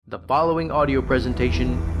The following audio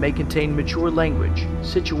presentation may contain mature language,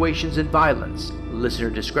 situations, and violence. Listener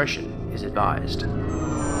discretion is advised.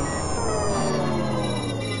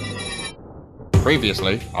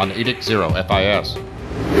 Previously on Edict 0 FIS.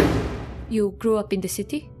 You grew up in the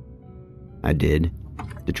city? I did.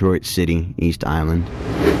 Detroit City, East Island.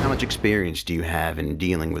 How much experience do you have in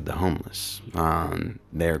dealing with the homeless on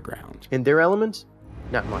their ground? In their elements?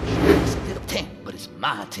 Not much. It's a little tent, but it's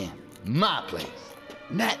my tent. My place.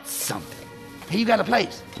 That's something. Hey, you got a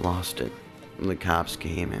place? Lost it. When the cops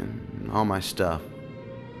came in. All my stuff.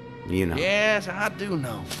 You know. Yes, I do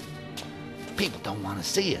know. People don't want to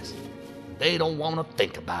see us. They don't want to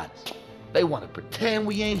think about us. They want to pretend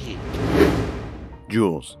we ain't here.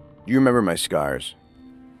 Jules, do you remember my scars?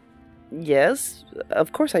 Yes,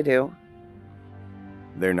 of course I do.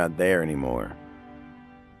 They're not there anymore.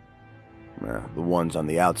 The ones on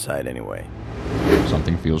the outside, anyway.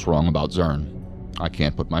 Something feels wrong about Zurn. I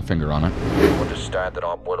can't put my finger on it. You understand that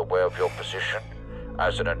I'm well aware of your position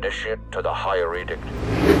as an initiate to the higher edict.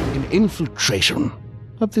 An infiltration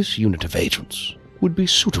of this unit of agents would be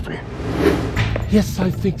suitable. Yes,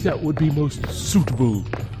 I think that would be most suitable.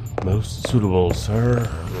 Most suitable, sir.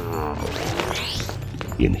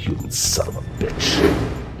 Inhuman son of a bitch.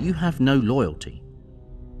 You have no loyalty.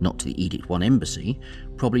 Not to the Edict 1 embassy,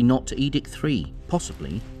 probably not to Edict 3,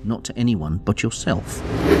 possibly not to anyone but yourself.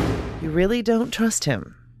 You really don't trust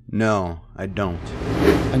him? No, I don't.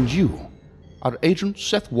 And you are Agent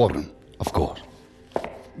Seth Warren, of course.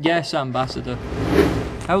 Yes, Ambassador.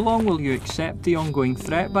 How long will you accept the ongoing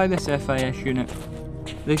threat by this FIS unit?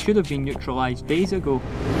 They should have been neutralized days ago.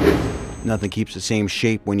 Nothing keeps the same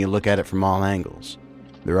shape when you look at it from all angles.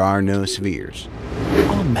 There are no spheres.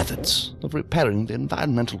 All methods of repairing the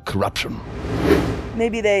environmental corruption.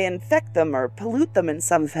 Maybe they infect them or pollute them in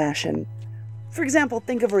some fashion. For example,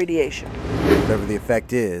 think of radiation. Whatever the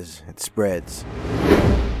effect is, it spreads.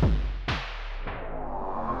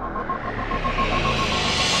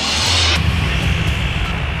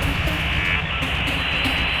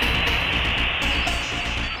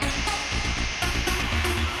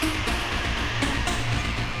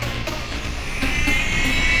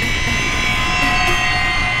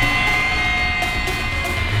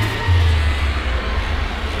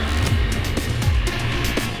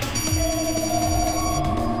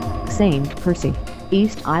 St. Percy,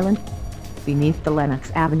 East Island, beneath the Lenox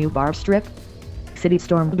Avenue bar strip. City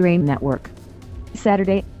storm drain network.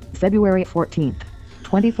 Saturday, February 14th,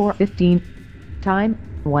 2415. Time,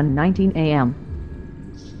 1:19 a.m.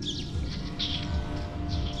 This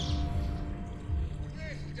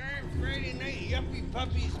darn Friday night, yuppie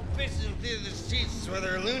puppies pissing through the streets with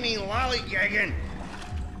their loony lollygagging.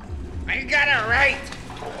 I got it right.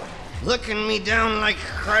 Looking me down like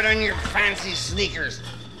crud on your fancy sneakers.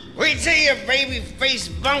 Wait till your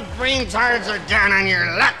baby-faced bunk-brain tards are down on your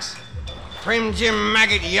lucks. Prim Jim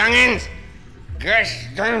maggot youngins. Gosh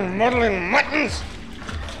darn muddling muttons.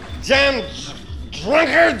 Damn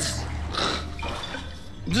drunkards.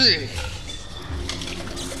 You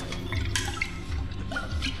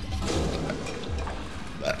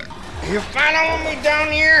following me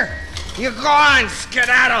down here? You go on,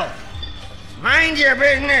 skedaddle. Mind your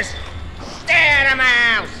business. Stay out of my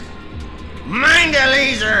house. Mind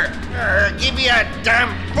Eleazer, or give you a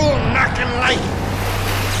damn fool knocking light.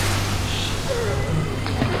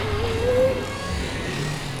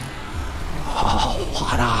 Oh,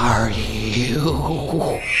 what are you?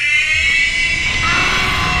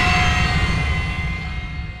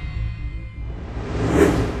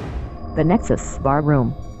 The Nexus bar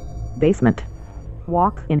room. Basement.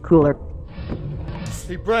 Walk-in cooler.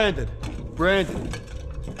 Hey, Brandon.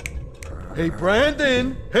 Hey,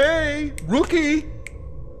 Brandon! Hey, rookie!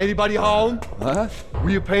 Anybody home? Huh? Were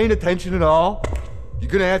you paying attention at all? You're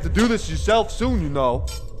gonna have to do this yourself soon, you know.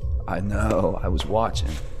 I know, I was watching.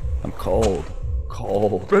 I'm cold.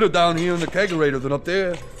 Better down here in the kegerator than up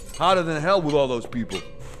there. Hotter than hell with all those people. I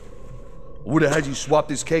would have had you swap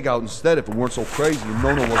this keg out instead if it weren't so crazy and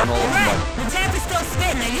Nona wasn't all over my... The tap is still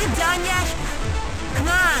spitting. Are you done yet? Come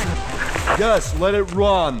on! Yes, let it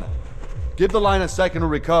run. Give the line a second to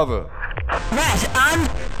recover. Rhett,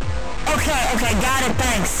 Okay, got it,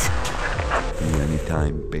 thanks.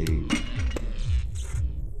 Anytime, babe.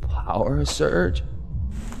 Power surge?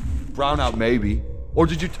 Brownout, maybe. Or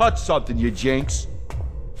did you touch something, you jinx?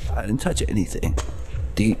 I didn't touch anything.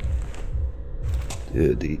 Do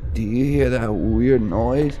you hear that weird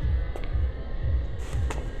noise?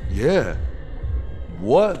 Yeah.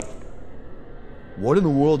 What? What in the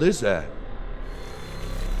world is that?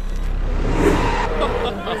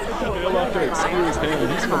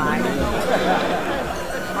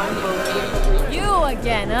 You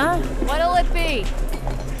again, huh? What'll it be?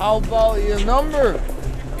 How about your number?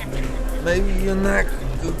 Maybe your next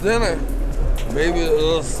to dinner. Maybe a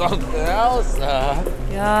little something else, God.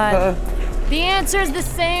 The answer's the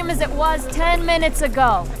same as it was 10 minutes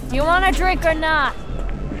ago. Do you want a drink or not?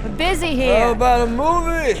 We're busy here. How about a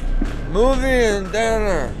movie? Movie and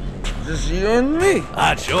dinner. Just you and me.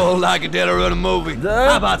 I'd sure like a dinner and a movie.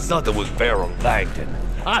 How about something with Farrell Langton?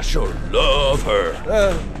 I sure love her.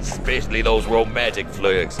 Especially those romantic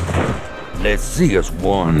flicks. Let's see us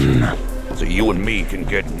one, so you and me can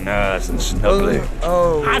get nice and snuggly.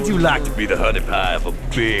 How'd you like to be the honey pie of a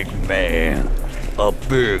big man? A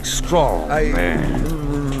big, strong man.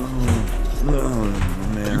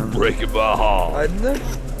 Man. You breaking my heart. I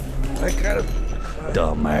gotta...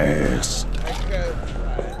 Dumbass.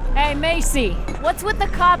 Hey, Macey, what's with the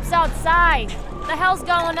cops outside? The hell's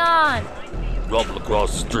going on? Rumble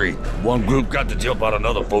across the street. One group got to jump on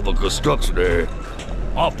another for the construction area.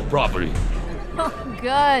 Off the property. Oh,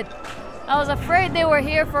 good. I was afraid they were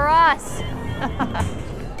here for us.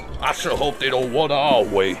 I sure hope they don't want our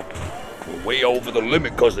way. We're way over the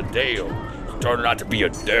limit because of Dale. Turning out to be a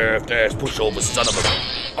daft-ass pushover son of a...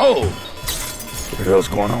 Oh! What the hell's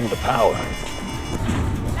going on with the power?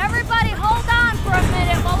 Everybody hold on for a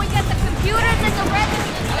minute while we get the computers and the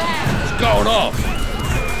registers back. What's going on?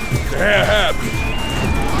 What the hell happened?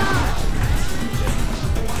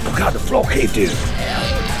 Oh God, the floor caved in.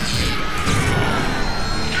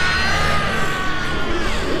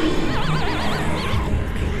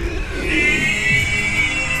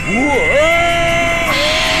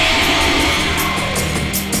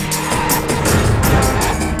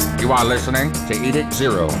 You are listening to Edict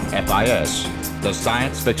 0, FIS, the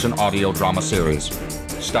science fiction audio drama series,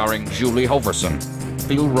 starring Julie Hoverson,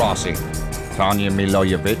 Phil Rossi, Tanja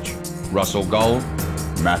Milojevic, Russell Gold,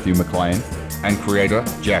 Matthew McLean, and creator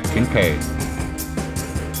Jack Kincaid.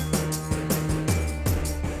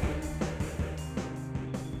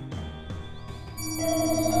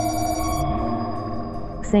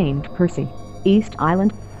 St. Percy, East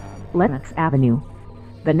Island, Lenox Avenue.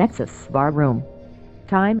 The Nexus Bar Room.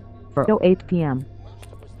 Time, 4:08 p.m.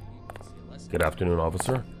 Good afternoon,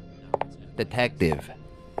 officer. Detective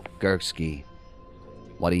Gursky.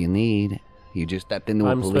 What do you need? You just stepped into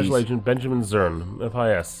a police... I'm Special Agent Benjamin Zurn,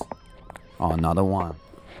 FIS. Oh, another one.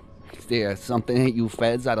 Is there something that you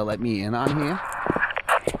feds ought to let me in on here?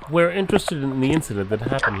 We're interested in the incident that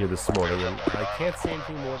happened here this morning, and I can't say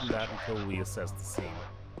anything more than that until we assess the scene.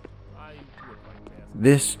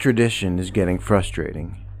 This tradition is getting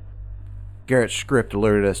frustrating. Garrett's script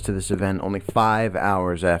alerted us to this event only 5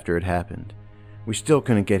 hours after it happened. We still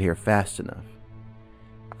couldn't get here fast enough.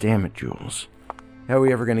 Damn it, Jules. How are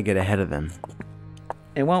we ever going to get ahead of them?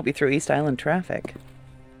 It won't be through East Island traffic.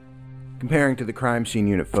 Comparing to the crime scene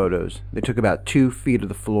unit photos, they took about 2 feet of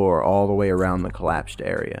the floor all the way around the collapsed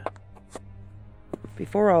area.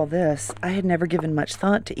 Before all this, I had never given much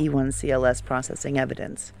thought to E1CLS processing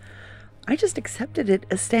evidence. I just accepted it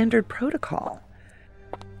as standard protocol.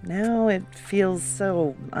 Now it feels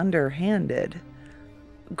so underhanded.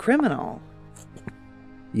 Criminal.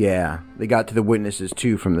 Yeah, they got to the witnesses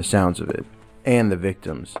too from the sounds of it, and the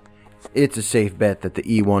victims. It's a safe bet that the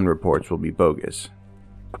E1 reports will be bogus.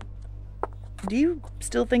 Do you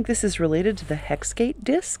still think this is related to the Hexgate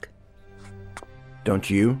disc? Don't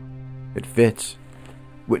you? It fits.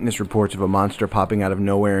 Witness reports of a monster popping out of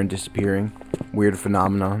nowhere and disappearing. Weird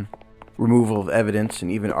phenomenon. Removal of evidence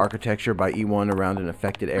and even architecture by E1 around an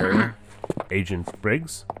affected area. Agent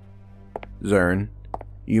Briggs? Zurn,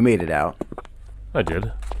 you made it out. I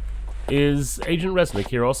did. Is Agent Resnick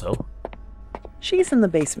here also? She's in the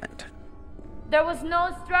basement. There was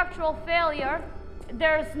no structural failure.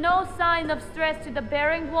 There's no sign of stress to the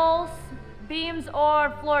bearing walls, beams,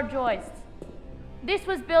 or floor joists. This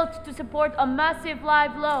was built to support a massive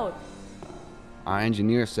live load. Our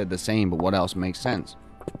engineer said the same, but what else makes sense?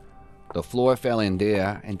 The floor fell in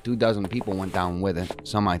there, and 24 people went down with it.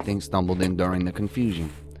 Some, I think, stumbled in during the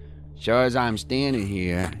confusion. Sure as I'm standing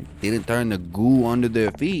here, it didn't turn the goo under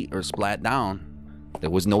their feet or splat down. There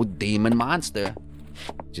was no demon monster.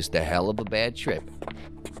 Just a hell of a bad trip.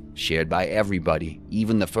 Shared by everybody,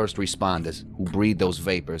 even the first responders who breathed those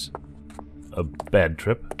vapors. A bad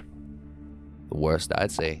trip? The worst,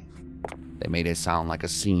 I'd say. They made it sound like a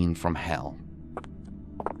scene from hell.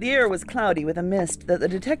 The air was cloudy with a mist that the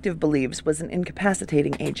detective believes was an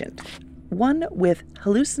incapacitating agent. One with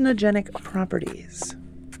hallucinogenic properties.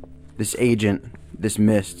 This agent, this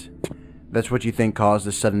mist, that's what you think caused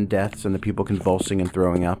the sudden deaths and the people convulsing and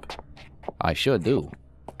throwing up? I sure do.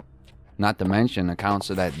 Not to mention accounts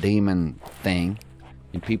of that demon thing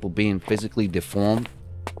and people being physically deformed.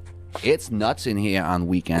 It's nuts in here on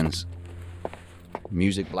weekends.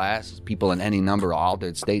 Music blasts, people in any number of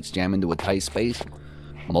altered states jam into a tight space.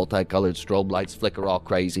 Multicolored strobe lights flicker all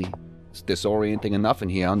crazy. It's disorienting enough in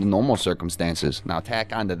here under normal circumstances. Now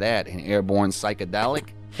tack onto that an airborne psychedelic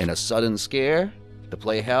and a sudden scare to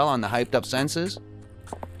play hell on the hyped up senses.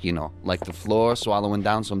 You know, like the floor swallowing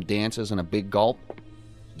down some dancers in a big gulp.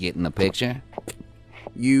 Getting the picture?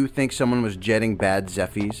 You think someone was jetting bad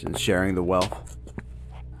Zephies and sharing the wealth?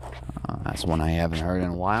 That's one I haven't heard in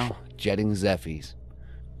a while. Jetting Zephies.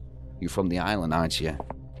 You from the island, aren't you?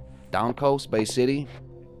 Down coast, Bay City?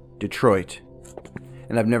 Detroit.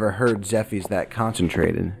 And I've never heard Zephies that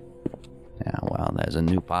concentrated. Yeah, well, there's a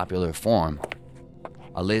new popular form.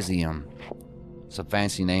 Elysium. It's a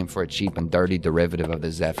fancy name for a cheap and dirty derivative of the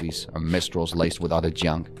Zephies, or Mistrals laced with other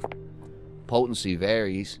junk. Potency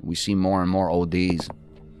varies. We see more and more ODs.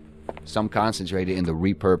 Some concentrated into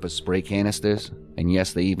repurposed spray canisters, and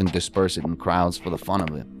yes, they even disperse it in crowds for the fun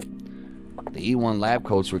of it. The E1 lab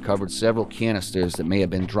coats recovered several canisters that may have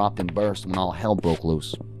been dropped in bursts when all hell broke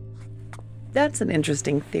loose. That's an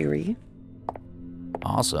interesting theory.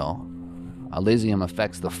 Also, Elysium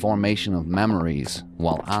affects the formation of memories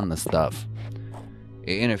while on the stuff.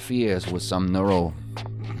 It interferes with some neuro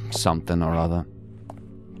something or other.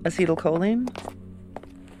 Acetylcholine?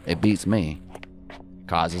 It beats me.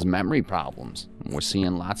 Causes memory problems. We're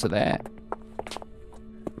seeing lots of that.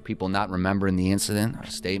 People not remembering the incident, or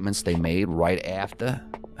statements they made right after.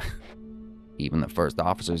 Even the first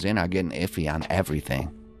officers in are getting iffy on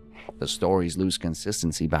everything. The stories lose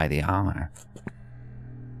consistency by the hour.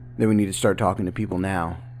 Then we need to start talking to people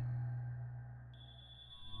now.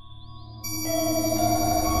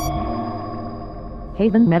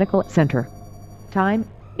 Haven Medical Center. Time,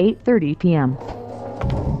 8:30 p.m.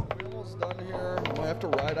 Almost done here. Might have to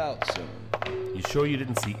ride out soon. You sure you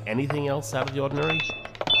didn't see anything else out of the ordinary?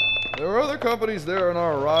 There were other companies there on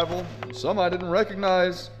our arrival. Some I didn't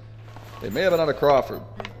recognize. They may have been out of Crawford.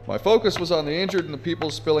 My focus was on the injured and the people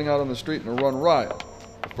spilling out on the street in a run riot.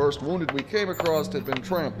 The first wounded we came across had been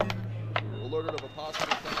trampled. We were alerted of a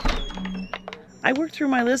possible... I worked through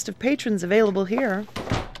my list of patrons available here.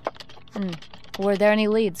 Were there any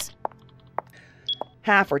leads?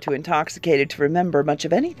 Half were too intoxicated to remember much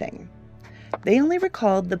of anything. They only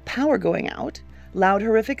recalled the power going out, loud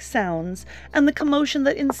horrific sounds, and the commotion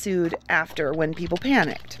that ensued after when people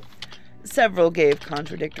panicked. Several gave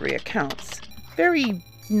contradictory accounts, very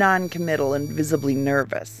non-committal and visibly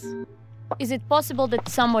nervous. Is it possible that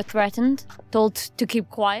some were threatened, told to keep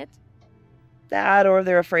quiet? That, or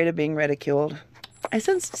they're afraid of being ridiculed. I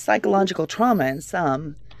sensed psychological trauma in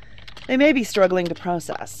some. They may be struggling to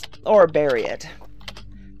process, or bury it.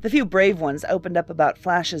 The few brave ones opened up about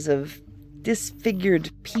flashes of disfigured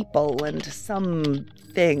people and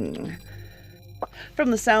something.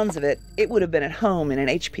 From the sounds of it, it would have been at home in an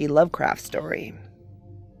H.P. Lovecraft story.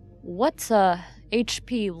 What's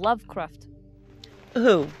H.P. Lovecraft?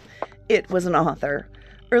 Who? It was an author.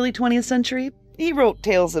 Early 20th century, he wrote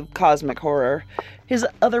tales of cosmic horror. His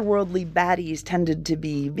otherworldly baddies tended to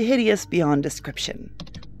be hideous beyond description.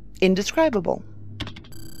 Indescribable.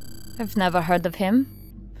 I've never heard of him.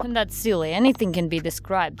 And that's silly. Anything can be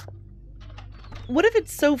described. What if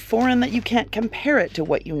it's so foreign that you can't compare it to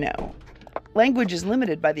what you know? Language is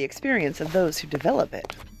limited by the experience of those who develop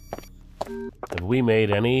it. Have we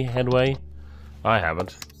made any headway? I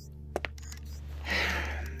haven't.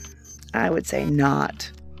 I would say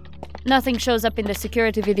not. Nothing shows up in the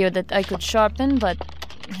security video that I could sharpen, but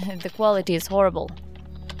the quality is horrible.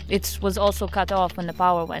 It was also cut off when the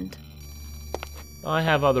power went. I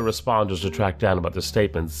have other responders to track down about their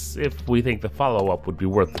statements if we think the follow-up would be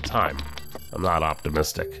worth the time. I'm not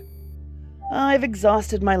optimistic. I've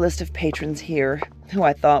exhausted my list of patrons here, who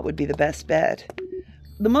I thought would be the best bet.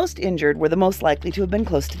 The most injured were the most likely to have been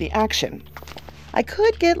close to the action. I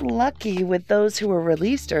could get lucky with those who were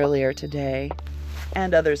released earlier today,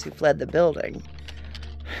 and others who fled the building.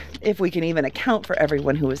 If we can even account for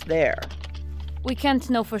everyone who was there. We can't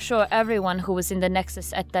know for sure everyone who was in the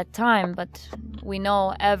Nexus at that time, but we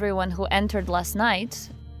know everyone who entered last night.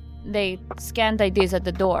 They scanned IDs at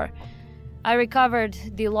the door. I recovered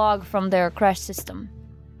the log from their crash system.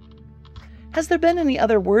 Has there been any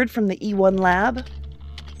other word from the E1 lab?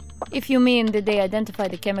 If you mean, did they identify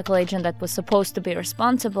the chemical agent that was supposed to be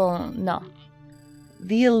responsible? No.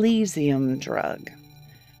 The Elysium drug.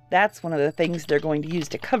 That's one of the things they're going to use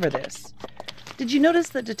to cover this. Did you notice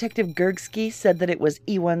that Detective Gergsky said that it was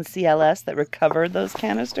E1 CLS that recovered those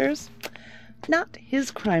canisters? Not his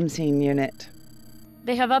crime scene unit.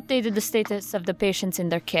 They have updated the status of the patients in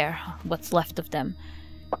their care, what's left of them.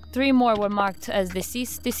 3 more were marked as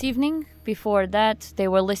deceased this evening. Before that, they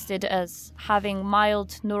were listed as having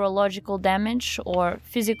mild neurological damage or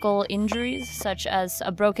physical injuries, such as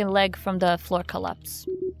a broken leg from the floor collapse.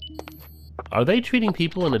 Are they treating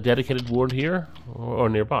people in a dedicated ward here or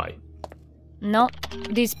nearby? No,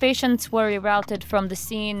 these patients were rerouted from the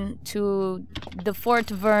scene to the Fort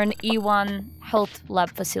Verne E1 Health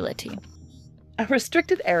Lab facility. A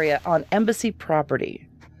restricted area on embassy property.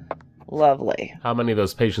 Lovely. How many of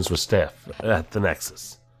those patients were staff at the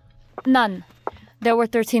Nexus? None. There were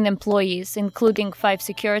 13 employees, including 5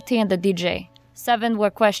 security and the DJ. 7 were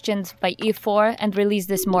questioned by E4 and released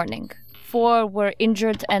this morning. 4 were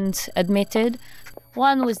injured and admitted.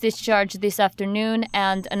 1 was discharged this afternoon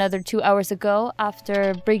and another 2 hours ago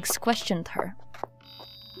after Briggs questioned her.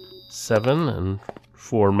 7 and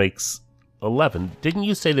 4 makes 11. Didn't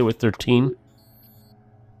you say there were 13?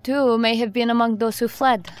 2 may have been among those who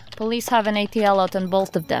fled. Police have an ATL out on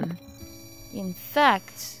both of them. In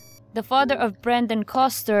fact, the father of Brandon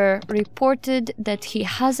Coster reported that he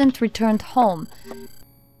hasn't returned home.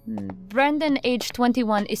 Brandon, age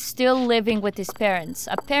 21, is still living with his parents.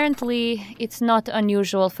 Apparently, it's not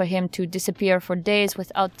unusual for him to disappear for days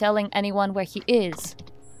without telling anyone where he is.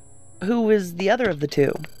 Who is the other of the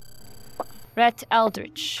 2? Rhett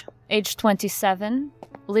Aldrich, age 27,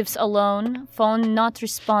 lives alone, phone not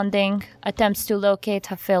responding, attempts to locate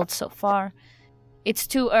have failed so far. It's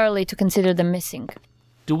too early to consider them missing.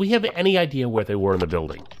 Do we have any idea where they were in the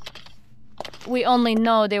building? We only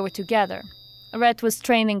know they were together. Rhett was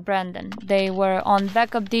training Brandon. They were on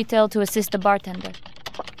backup detail to assist the bartender.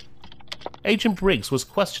 Agent Briggs was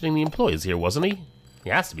questioning the employees here, wasn't he? He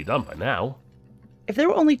has to be done by now. If there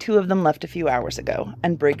were only 2 of them left a few hours ago,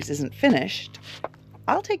 and Briggs isn't finished,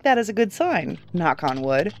 I'll take that as a good sign, knock on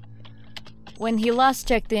wood. When he last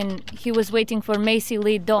checked in, he was waiting for Macey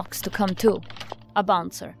Lee Docks to come too, a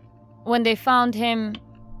bouncer. When they found him,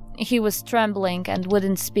 he was trembling and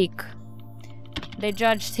wouldn't speak. They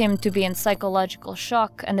judged him to be in psychological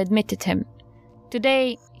shock and admitted him.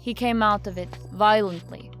 Today, he came out of it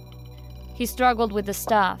violently. He struggled with the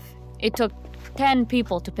staff. It took 10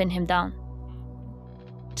 people to pin him down.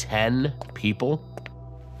 10 people?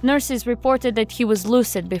 Nurses reported that he was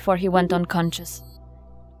lucid before he went unconscious.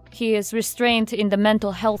 He is restrained in the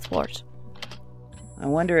mental health ward. I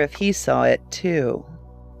wonder if he saw it too.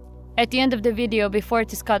 At the end of the video, before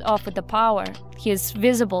it is cut off with the power, he is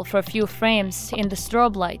visible for a few frames in the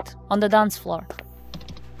strobe light on the dance floor.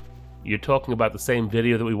 You're talking about the same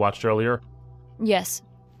video that we watched earlier? Yes.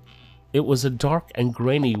 It was a dark and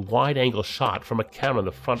grainy wide-angle shot from a camera in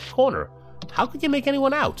the front corner. How could you make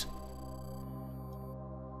anyone out?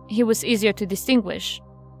 He was easier to distinguish.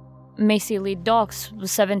 Macey Lee Docks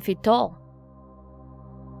was 7 feet tall.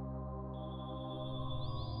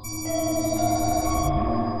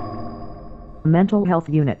 Mental health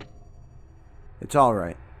unit. It's all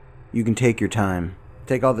right. You can take your time.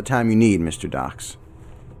 Take all the time you need, Mr. Docks.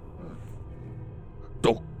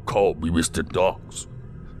 Don't call me Mr. Docks.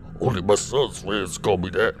 Only my son's friends call me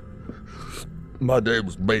that. My name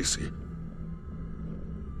is Macey.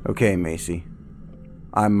 Okay, Macey.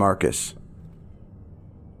 I'm Marcus.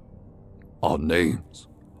 Our names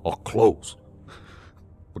are close,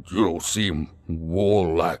 but you don't seem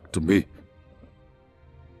warlike to me.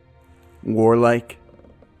 Warlike?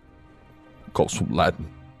 Comes from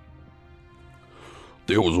Latin.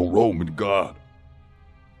 There was a Roman god,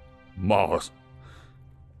 Mars,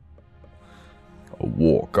 a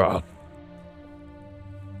war god.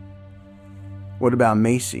 What about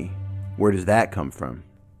Macey? Where does that come from?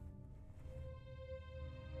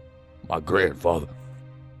 My grandfather.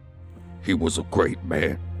 He was a great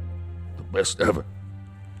man. The best ever.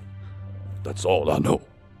 That's all I know.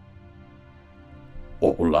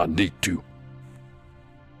 All I need to.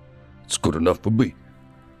 It's good enough for me.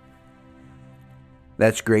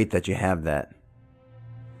 That's great that you have that.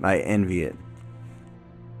 I envy it.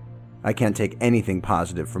 I can't take anything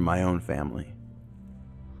positive from my own family.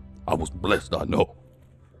 I was blessed, I know.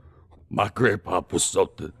 My grandpa was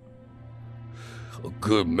something. A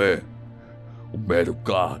good man. A man of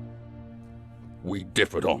God. We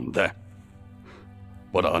differed on that.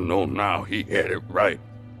 But I know now he had it right.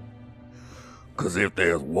 'Cause if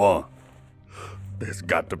there's one, there's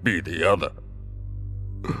got to be the other.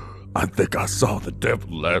 I think I saw the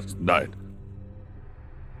devil last night.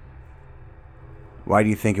 Why do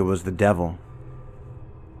you think it was the devil?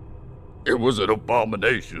 It was an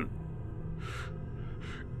abomination.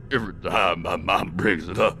 Every time my mom brings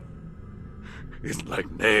it up, it's like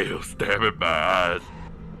nails stabbing my eyes.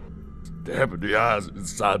 Stabbing the eyes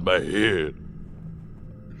inside my head.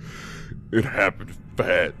 It happened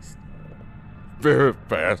fast. Very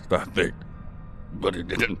fast, I think. but it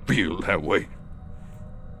didn't feel that way.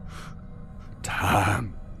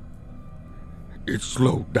 Time. It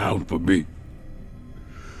slowed down for me.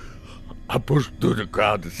 I pushed through the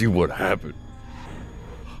crowd to see what happened.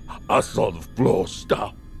 I saw the floor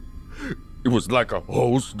stop. It was like a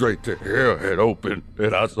hole straight to hell had opened,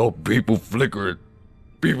 and I saw people flickering.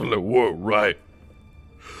 People that weren't right.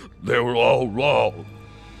 They were all wrong.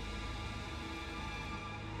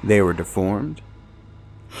 They were deformed?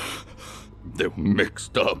 They were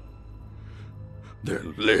mixed up. Their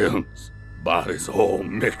limbs, bodies all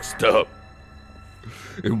mixed up.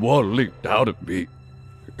 And one leaped out at me.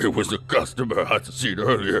 It was a customer I'd seen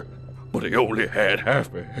earlier, but he only had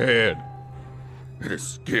half a head. And his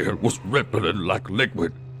skin was rippling like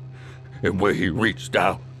liquid. And when he reached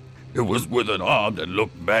out, it was with an arm that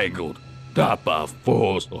looked mangled, not by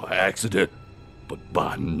force or accident, but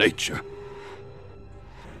by nature.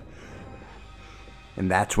 And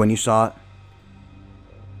that's when you saw it?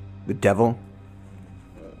 The devil?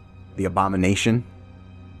 The abomination?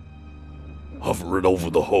 Hovering over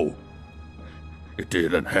the hole. It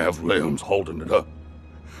didn't have limbs holding it up.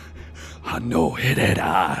 I know it had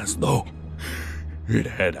eyes, though. It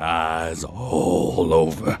had eyes all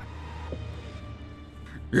over.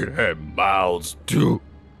 It had mouths, too.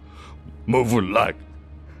 Moving like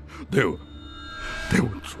they were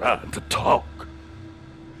trying to talk.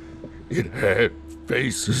 It had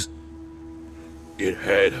faces. It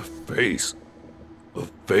had a face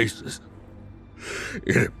of faces.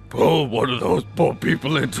 It had pulled one of those poor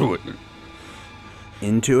people into it.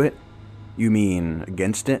 Into it? You mean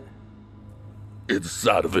against it?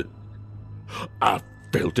 Inside of it. I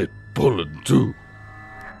felt it pulling too.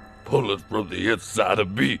 Pulling from the inside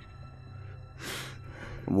of me.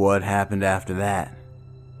 What happened after that?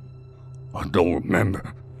 I don't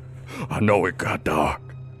remember. I know it got dark.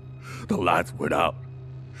 The lights went out.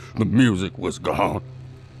 The music was gone.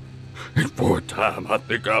 And for a time, I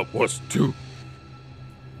think I was too.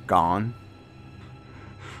 Gone?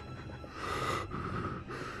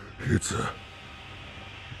 It's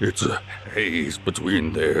a haze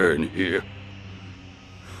between there and here.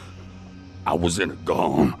 I was in a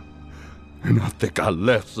gone. And I think I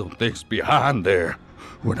left some things behind there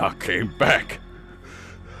when I came back.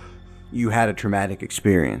 You had a traumatic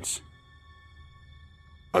experience.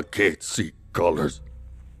 I can't see colors.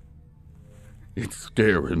 It's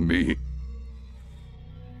scaring me.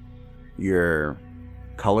 You're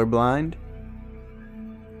colorblind?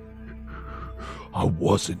 I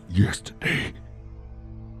wasn't yesterday.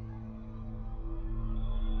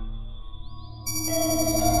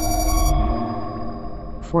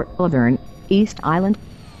 Fort Zurn, East Island,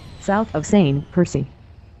 south of St. Percy.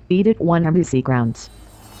 Edict 1 Embassy grounds.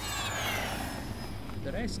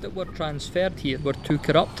 The rest that were transferred here were too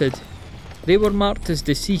corrupted. They were marked as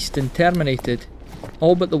deceased and terminated,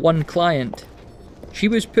 all but the one client. She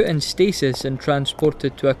was put in stasis and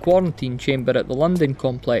transported to a quarantine chamber at the London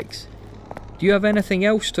complex. Do you have anything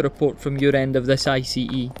else to report from your end of this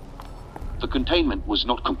ICE? The containment was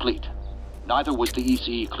not complete. Neither was the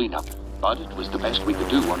ECE cleanup, but it was the best we could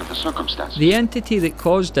do under the circumstances. The entity that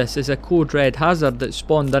caused this is a code red hazard that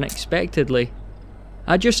spawned unexpectedly.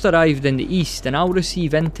 I just arrived in the east and I'll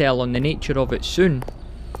receive intel on the nature of it soon.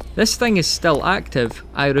 This thing is still active.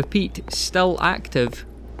 I repeat, still active.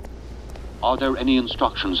 Are there any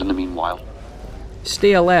instructions in the meanwhile?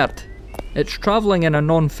 Stay alert. It's travelling in a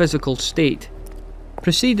non-physical state.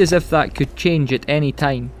 Proceed as if that could change at any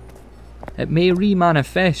time. It may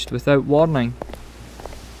re-manifest without warning.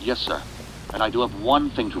 Yes, sir. And I do have one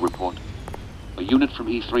thing to report. A unit from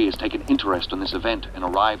E3 has taken interest in this event and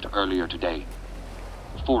arrived earlier today.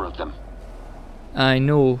 4 of them. I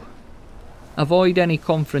know. Avoid any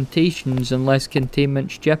confrontations unless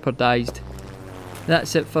containment's jeopardised.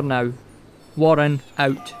 That's it for now. Warren,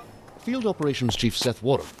 out. Field Operations Chief Seth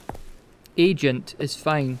Warren. Agent is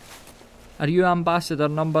fine. Are you Ambassador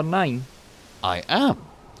number 9? I am.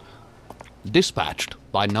 Dispatched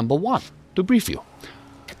by number 1 to brief you.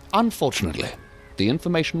 Unfortunately, the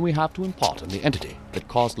information we have to impart on the entity that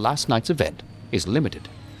caused last night's event is limited.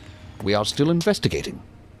 We are still investigating.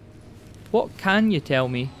 What can you tell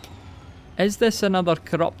me? Is this another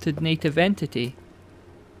corrupted native entity?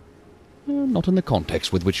 Not in the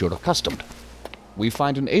context with which you're accustomed. We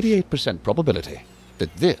find an 88% probability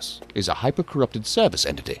that this is a hyper-corrupted service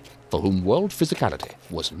entity for whom world physicality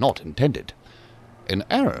was not intended. An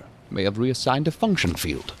error may have reassigned a function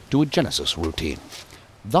field to a Genesis routine.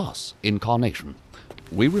 Thus, incarnation.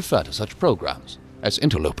 We refer to such programs as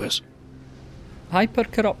interlopers.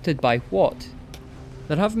 Hyper-corrupted by what?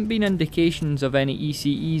 There haven't been indications of any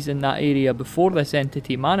ECEs in that area before this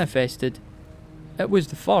entity manifested. It was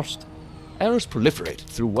the first. Errors proliferated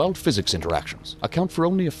through world physics interactions account for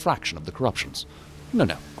only a fraction of the corruptions.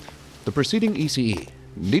 No. The preceding ECE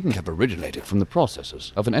needn't have originated from the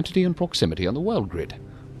processes of an entity in proximity on the world grid.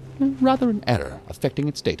 Rather an error affecting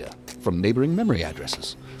its data from neighboring memory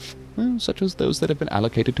addresses, such as those that have been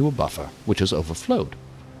allocated to a buffer which has overflowed.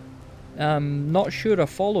 Not sure I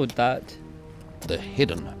followed that. The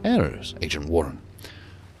hidden errors, Agent Warren.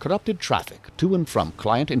 Corrupted traffic to and from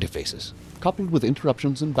client interfaces, coupled with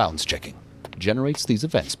interruptions and bounds checking, generates these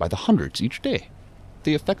events by the hundreds each day.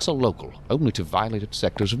 The effects are local only to violated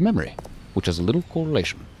sectors of memory, which has little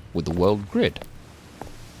correlation with the world grid.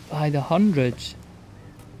 By the hundreds?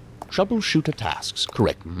 Troubleshooter tasks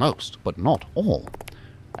correct most, but not all,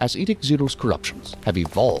 as Edict Zero's corruptions have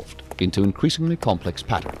evolved into increasingly complex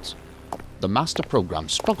patterns. The master program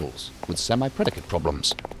struggles with semi-predicate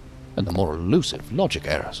problems and the more elusive logic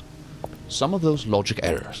errors. Some of those logic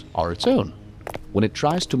errors are its own when it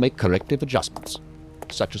tries to make corrective adjustments,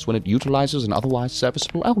 such as when it utilizes an otherwise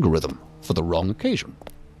serviceable algorithm for the wrong occasion.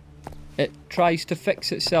 It tries to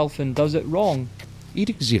fix itself and does it wrong.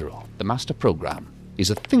 Edict Zero, the master program, is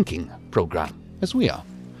a thinking program, as we are.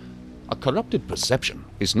 A corrupted perception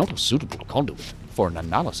is not a suitable conduit for an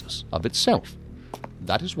analysis of itself.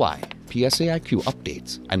 That is why PSAIQ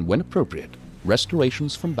updates, and when appropriate,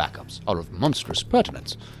 restorations from backups are of monstrous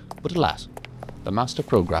pertinence. But alas, the master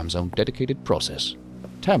program's own dedicated process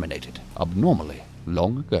terminated abnormally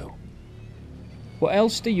long ago. What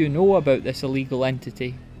else do you know about this illegal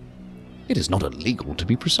entity? It is not illegal, to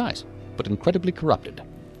be precise, but incredibly corrupted.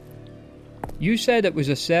 You said it was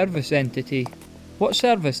a service entity. What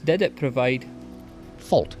service did it provide?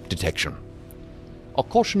 Fault detection. A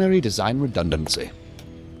cautionary design redundancy.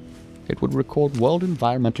 It would record world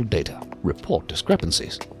environmental data, report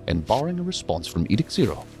discrepancies, and barring a response from Edict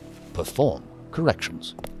Zero, perform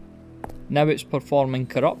corrections. Now it's performing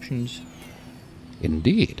corruptions.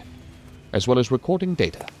 Indeed. As well as recording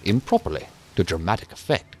data improperly to dramatic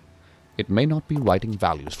effect. It may not be writing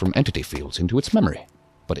values from entity fields into its memory,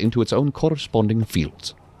 but into its own corresponding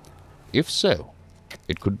fields. If so,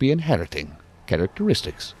 it could be inheriting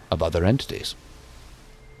characteristics of other entities.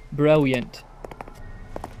 Brilliant.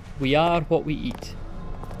 We are what we eat.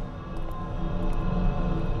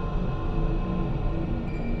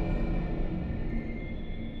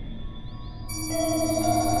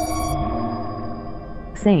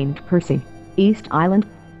 St. Percy, East Island,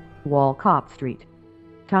 Walcott Street.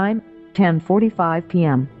 Time, 10:45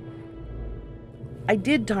 p.m. I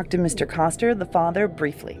did talk to Mr. Coster, the father,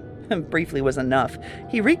 briefly. Briefly was enough.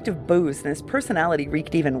 He reeked of booze, and his personality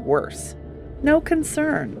reeked even worse. No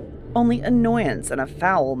concern, only annoyance and a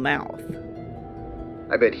foul mouth.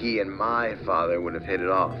 I bet he and my father would have hit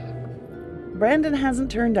it off. Brandon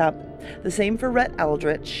hasn't turned up. The same for Rhett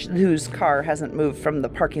Aldrich, whose car hasn't moved from the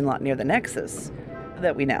parking lot near the Nexus,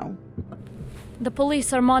 that we know. The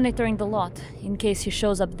police are monitoring the lot, in case he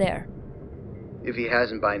shows up there. If he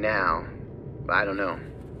hasn't by now, I don't know.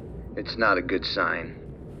 It's not a good sign.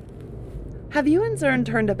 Have you and Zurn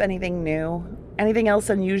turned up anything new? Anything else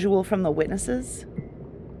unusual from the witnesses?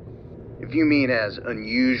 If you mean as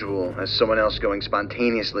unusual as someone else going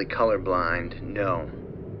spontaneously colorblind, no.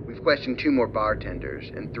 We've questioned 2 more bartenders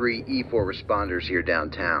and 3 E4 responders here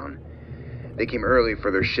downtown. They came early for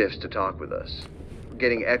their shifts to talk with us. We're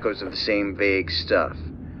getting echoes of the same vague stuff,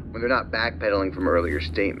 when they're not backpedaling from earlier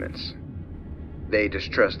statements. They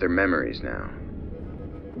distrust their memories now.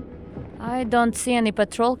 I don't see any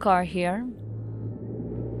patrol car here.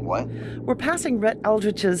 What? We're passing Rhett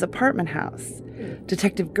Aldrich's apartment house.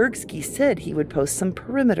 Detective Gergsky said he would post some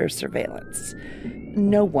perimeter surveillance.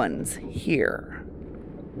 No one's here.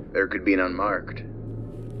 There could be an unmarked.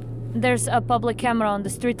 There's a public camera on the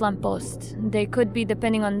street lamp post. They could be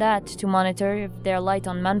depending on that to monitor if they're light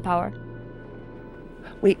on manpower.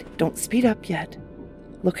 Wait, don't speed up yet.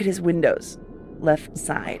 Look at his windows. Left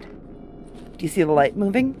side. Do you see the light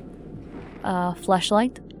moving?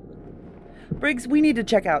 Flashlight? Briggs, we need to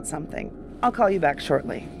check out something. I'll call you back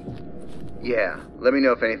shortly. Yeah, let me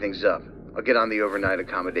know if anything's up. I'll get on the overnight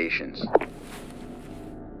accommodations.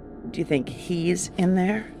 Do you think he's in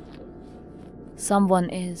there? Someone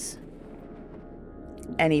is.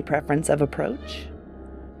 Any preference of approach?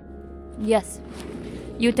 Yes.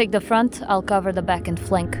 You take the front, I'll cover the back and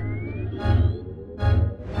flank.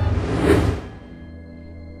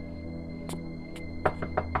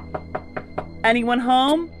 Anyone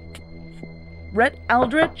home? Rhett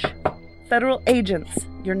Aldrich? Federal agents.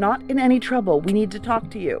 You're not in any trouble. We need to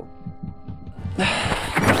talk to you.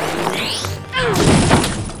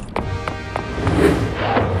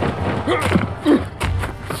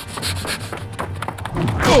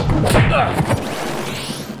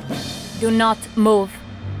 Do Do not move,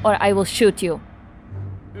 or I will shoot you.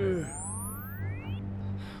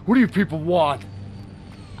 What do you people want?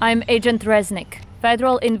 I'm Agent Resnick,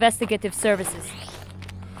 Federal Investigative Services.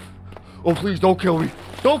 Oh, please don't kill me.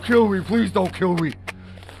 Don't kill me. Please don't kill me.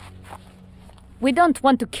 We don't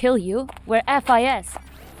want to kill you. We're FIS.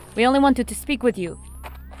 We only wanted to speak with you.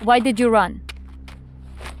 Why did you run?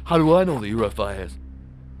 How do I know that you're FIS?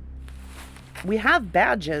 We have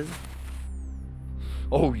badges.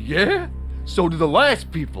 Oh, yeah? So do the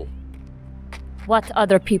last people. What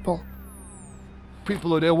other people? People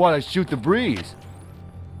who didn't want to shoot the breeze.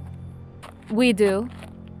 We do.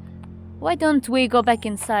 Why don't we go back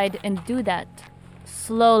inside and do that?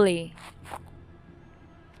 Slowly.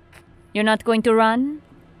 You're not going to run?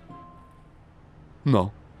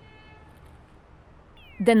 No.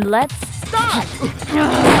 Then let's start!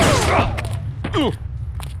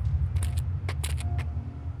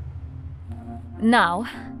 Now,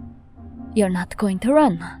 you're not going to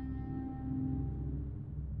run.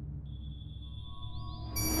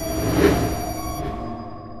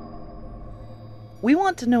 We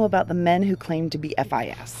want to know about the men who claim to be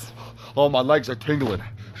FIS. Oh, my legs are tingling.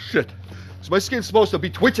 Shit. Is my skin supposed to be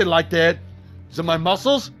twitching like that? Is it my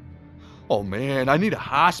muscles? Oh, man, I need a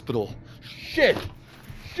hospital. Shit.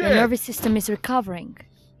 Your nervous system is recovering.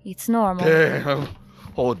 It's normal. Damn.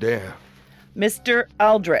 Oh, damn. Mr.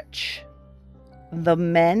 Aldrich, the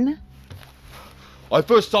men? I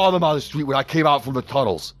first saw them on the street when I came out from the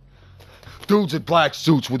tunnels. Dudes in black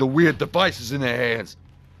suits with the weird devices in their hands.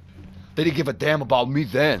 They didn't give a damn about me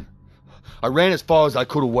then. I ran as far as I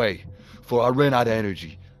could away, for I ran out of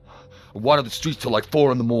energy. I wandered the streets till like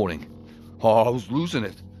 4 in the morning. Oh, I was losing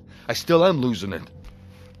it. I still am losing it.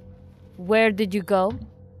 Where did you go?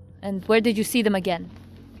 And where did you see them again?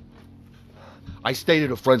 I stayed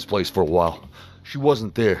at a friend's place for a while. She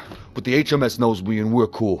wasn't there, but the HMS knows me and we're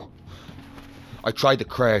cool. I tried to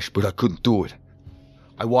crash, but I couldn't do it.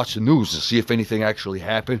 I watched the news to see if anything actually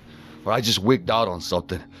happened, or I just wigged out on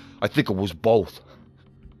something. I think it was both.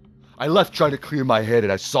 I left trying to clear my head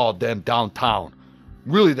and I saw them downtown.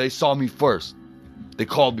 Really, they saw me first. They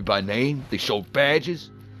called me by name, they showed badges,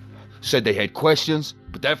 said they had questions,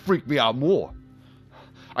 but that freaked me out more.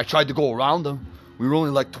 I tried to go around them. We were only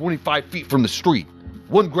like 25 feet from the street.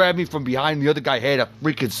 One grabbed me from behind, the other guy had a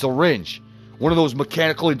freaking syringe. One of those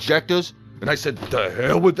mechanical injectors, and I said, the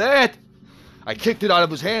hell with that? I kicked it out of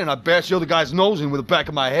his hand and I bashed the other guy's nose in with the back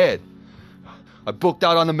of my head. I booked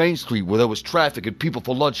out on the main street where there was traffic and people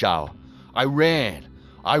for lunch hour. I ran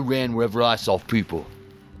wherever I saw people.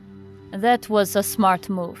 That was a smart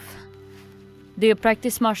move. Do you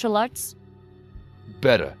practice martial arts?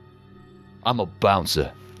 Better. I'm a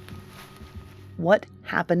bouncer. What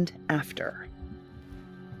happened after?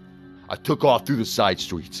 I took off through the side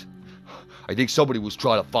streets. I think somebody was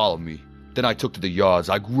trying to follow me. Then I took to the yards.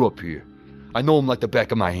 I grew up here. I know them like the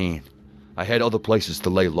back of my hand. I had other places to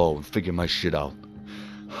lay low and figure my shit out.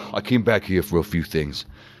 I came back here for a few things.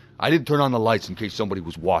 I didn't turn on the lights in case somebody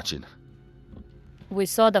was watching. We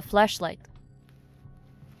saw the flashlight.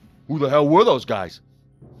 Who the hell were those guys?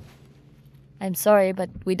 I'm sorry, but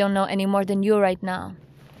we don't know any more than you right now.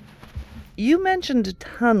 You mentioned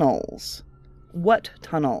tunnels. What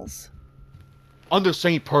tunnels? Under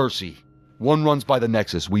St. Percy. One runs by the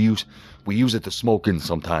Nexus. We use it to smoke in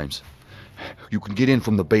sometimes. You can get in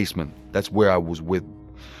from the basement. That's where I was with...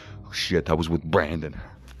 Shit, I was with Brandon.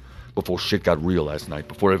 Before shit got real last night.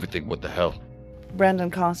 Before everything went to hell. Brandon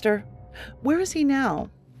Coster? Where is he now?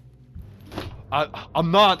 I'm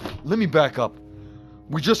not... Let me back up.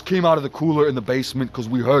 We just came out of the cooler in the basement because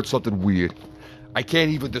we heard something weird. I can't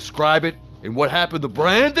even describe it. And what happened to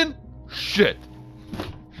Brandon? Shit.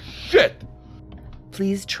 Shit!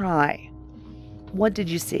 Please try. What did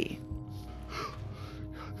you see?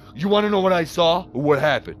 You want to know what I saw or what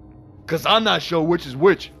happened? Because I'm not sure which is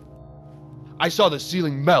which. I saw the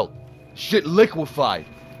ceiling melt. Shit liquefied.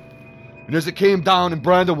 And as it came down and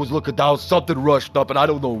Brandon was looking down, something rushed up and I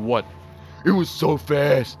don't know what. It was so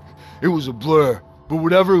fast. It was a blur. But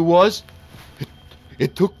whatever it was,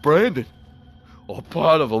 it took Brandon. Or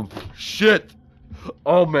part of him. Shit.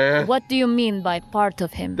 Oh, man. What do you mean by part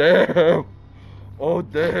of him? Damn. Oh,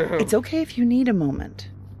 damn. It's okay if you need a moment.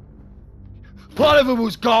 Part of him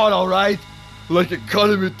was gone, all right? Like it cut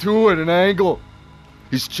him in two at an angle.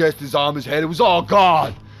 His chest, his arm, his head, it was all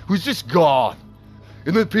gone. It was just gone.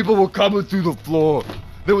 And then people were coming through the floor.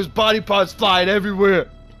 There was body parts flying everywhere.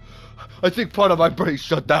 I think part of my brain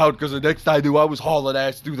shut down because the next I knew I was hauling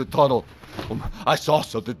ass through the tunnel. I saw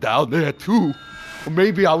something down there, too. Or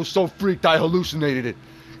maybe I was so freaked I hallucinated it.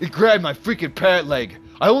 It grabbed my freaking pant leg.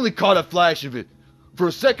 I only caught a flash of it. For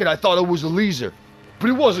a second, I thought it was Eleazer. But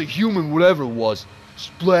it wasn't human, whatever it was,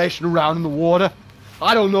 splashing around in the water.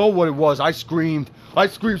 I don't know what it was. I screamed. I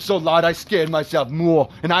screamed so loud I scared myself more,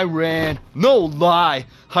 and I ran. No lie.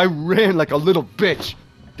 I ran like a little bitch.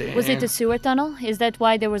 Damn. Was it a sewer tunnel? Is that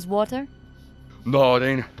why there was water? No, it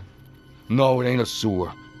ain't. No, it ain't a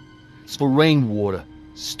sewer. It's for rainwater.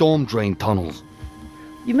 Storm drain tunnels.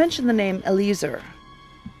 You mentioned the name Eleazer.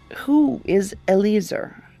 Who is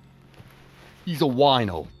Eleazer? He's a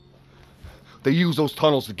wino. They use those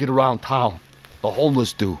tunnels to get around town. The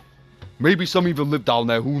homeless do. Maybe some even live down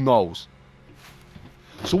there, who knows?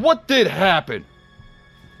 So what did happen?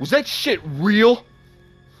 Was that shit real?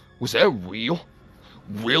 Was that real?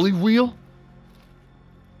 Really real?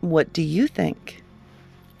 What do you think?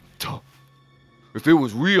 If it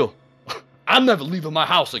was real, I'm never leaving my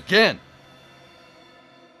house again.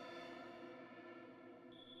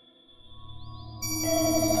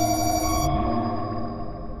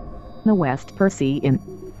 The West Percy Inn.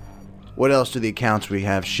 What else do the accounts we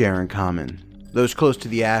have share in common? Those close to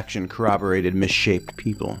the action corroborated misshaped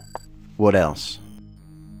people. What else?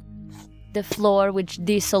 The floor which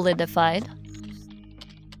desolidified.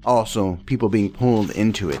 Also, people being pulled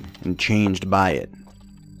into it and changed by it.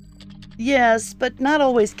 Yes, but not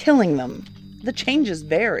always killing them. The changes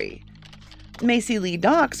vary. Macey Lee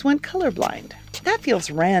Docks went colorblind. That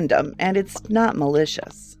feels random, and it's not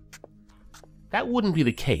malicious. That wouldn't be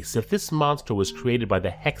the case if this monster was created by the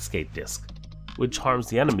Hexgate disk, which harms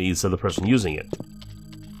the enemies of the person using it.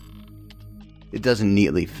 It doesn't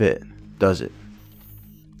neatly fit, does it?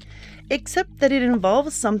 Except that it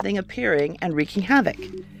involves something appearing and wreaking havoc.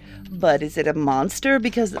 But is it a monster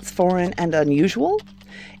because it's foreign and unusual?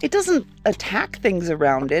 It doesn't attack things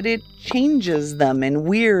around it, it changes them in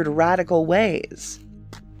weird, radical ways.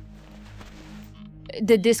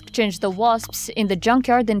 The disc changed the wasps in the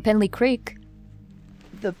junkyard in Penley Creek.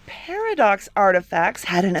 The paradox artifacts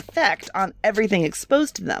had an effect on everything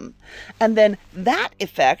exposed to them, and then that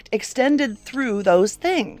effect extended through those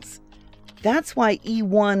things. That's why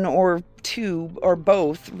E1 or 2 or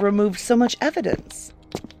both removed so much evidence.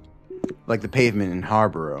 Like the pavement in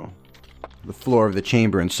Harborough, the floor of the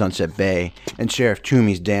chamber in Sunset Bay, and Sheriff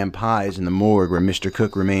Toomey's damn pies in the morgue where Mr.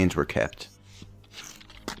 Cook remains were kept.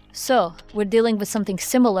 So, we're dealing with something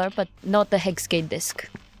similar, but not the Hexgate disk.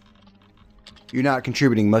 You're not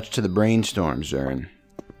contributing much to the brainstorm, Zurn.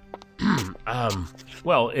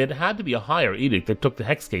 Well, it had to be a higher edict that took the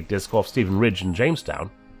Hexgate disk off Stephen Ridge in Jamestown.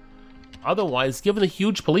 Otherwise, given the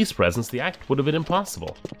huge police presence, the act would have been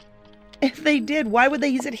impossible. If they did, why would they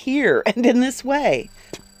use it here and in this way?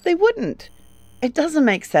 They wouldn't. It doesn't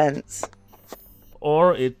make sense.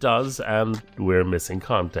 Or it does, and we're missing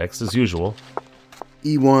context as usual.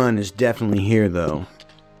 E1 is definitely here, though.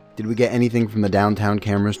 Did we get anything from the downtown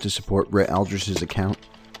cameras to support Rhett Aldrich's account?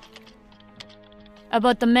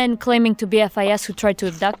 About the men claiming to be FIS who tried to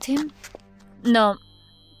abduct him? No.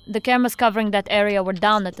 The cameras covering that area were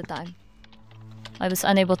down at the time. I was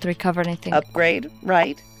unable to recover anything. Upgrade,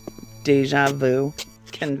 right? Deja vu.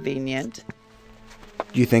 Convenient.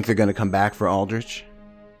 Do you think they're going to come back for Aldrich?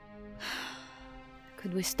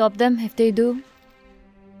 Could we stop them if they do?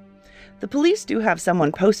 The police do have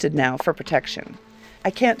someone posted now for protection. I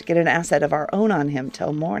can't get an asset of our own on him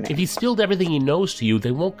till morning. If he spilled everything he knows to you, they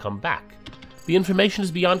won't come back. The information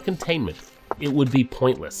is beyond containment. It would be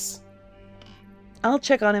pointless. I'll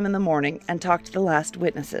check on him in the morning and talk to the last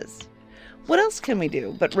witnesses. What else can we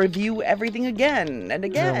do but review everything again and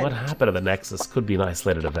again? What happened to the Nexus could be an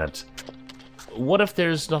isolated event. What if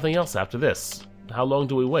there's nothing else after this? How long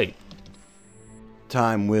do we wait?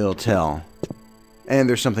 Time will tell. And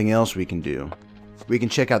there's something else we can do. We can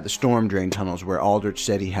check out the storm drain tunnels where Aldrich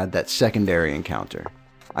said he had that secondary encounter.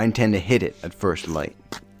 I intend to hit it at first light.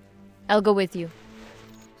 I'll go with you.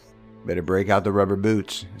 Better break out the rubber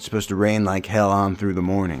boots. It's supposed to rain like hell on through the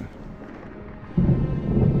morning.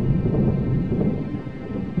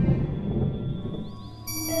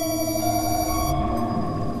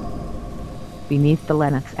 Beneath the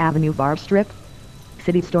Lenox Avenue bar strip.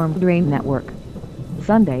 City Storm Drain Network.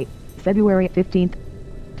 Sunday, February 15th.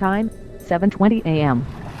 Time, 7:20 a.m.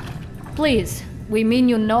 Please, we mean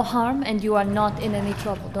you no harm and you are not in any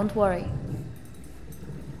trouble. Don't worry.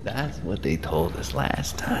 That's what they told us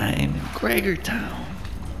last time in Gregortown,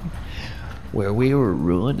 where we were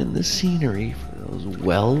ruining the scenery for those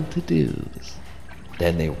well-to-dos.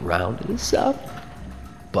 Then they rounded us up,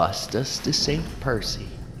 bussed us to St. Percy,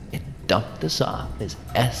 and dumped us off as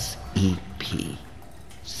SEP,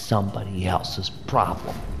 somebody else's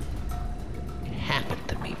problem. It happened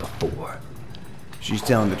to me before. She's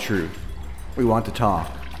telling the truth. We want to talk.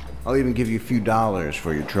 I'll even give you a few dollars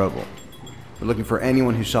for your trouble. We're looking for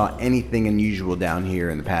anyone who saw anything unusual down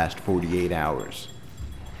here in the past 48 hours.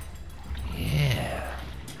 Yeah.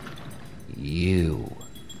 You.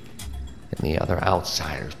 And the other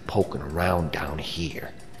outsiders poking around down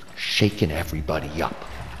here, shaking everybody up.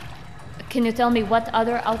 Can you tell me what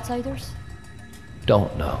other outsiders?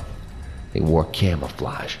 Don't know. They wore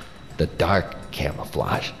camouflage. The dark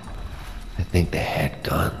camouflage. I think they had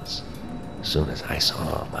guns. As soon as I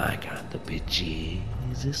saw them, I got the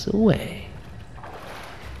bejesus away.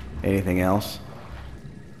 Anything else?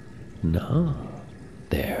 No.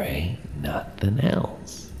 There ain't nothing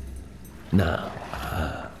else. Now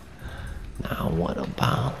what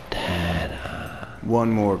about that,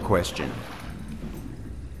 One more question.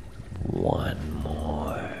 $1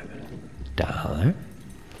 more dollar?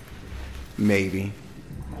 Maybe.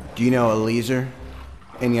 Do you know Eleazer?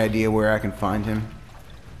 Any idea where I can find him?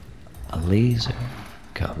 Eleazer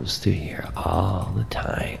comes through here all the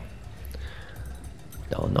time.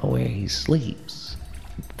 Don't know where he sleeps,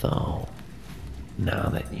 though. Now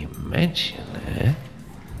that you mention it,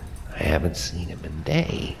 I haven't seen him in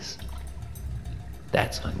days.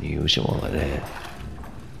 That's unusual, it is.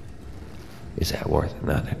 Is that worth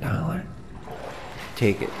another $1?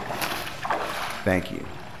 Take it. Thank you.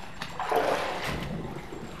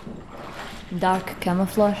 Dark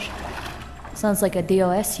camouflage? Sounds like a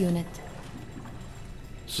DOS unit.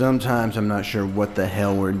 Sometimes I'm not sure what the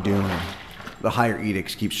hell we're doing. The higher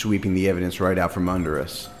edicts keep sweeping the evidence right out from under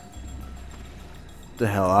us. What the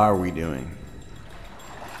hell are we doing?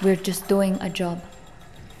 We're just doing a job.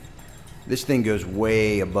 This thing goes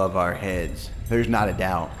way above our heads. There's not a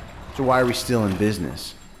doubt. So why are we still in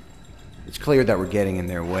business? It's clear that we're getting in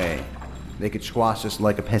their way. They could squash us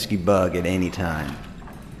like a pesky bug at any time.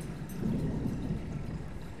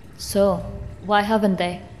 So, why haven't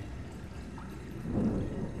they?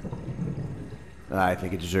 I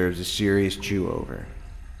think it deserves a serious chew-over.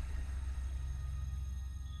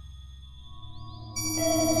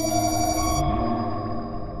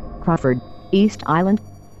 Crawford, East Island,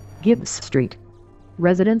 Gibbs Street.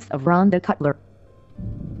 Residence of Rhonda Cutler.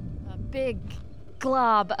 A big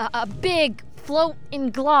glob, a big floating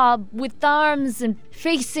glob with arms and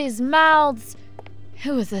faces, mouths.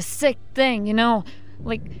 It was a sick thing, you know,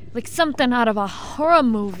 like something out of a horror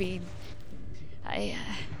movie.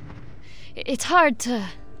 It's hard to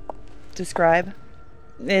describe.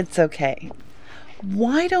 It's okay.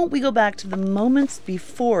 Why don't we go back to the moments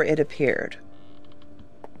before it appeared?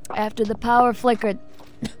 After the power flickered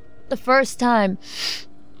the first time,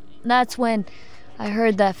 that's when I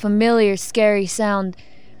heard that familiar, scary sound.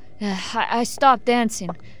 I stopped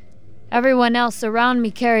dancing. Everyone else around me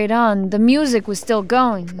carried on. The music was still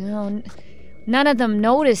going. You know, none of them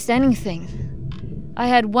noticed anything. I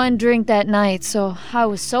had one drink that night, so I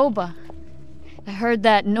was sober. I heard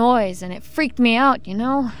that noise, and it freaked me out, you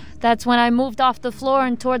know? That's when I moved off the floor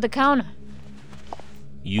and toward the counter.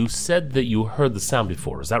 You said that you heard the sound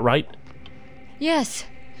before, is that right? Yes.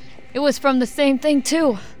 It was from the same thing,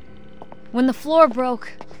 too. When the floor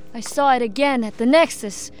broke, I saw it again at the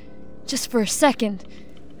Nexus. Just for a second.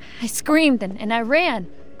 I screamed and I ran.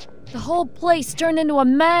 The whole place turned into a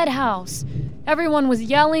madhouse. Everyone was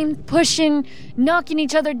yelling, pushing, knocking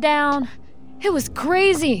each other down. It was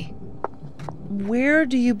crazy. Where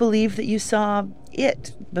do you believe that you saw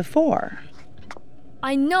it before?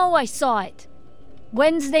 I know I saw it.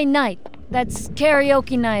 Wednesday night. That's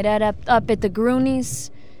karaoke night up at the Groonies.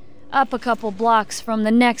 Up a couple blocks from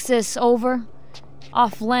the Nexus over.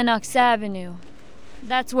 Off Lenox Avenue.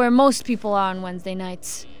 That's where most people are on Wednesday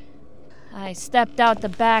nights. I stepped out the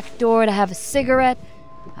back door to have a cigarette.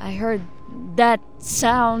 I heard that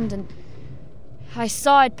sound and I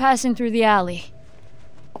saw it passing through the alley.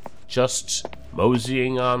 Just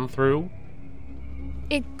moseying on through?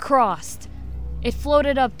 It crossed. It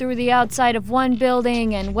floated up through the outside of one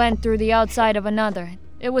building and went through the outside of another.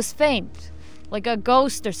 It was faint, like a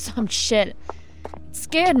ghost or some shit. It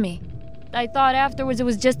scared me. I thought afterwards it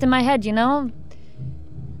was just in my head, you know?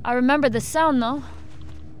 I remember the sound, though.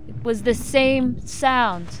 It was the same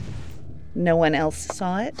sound. No one else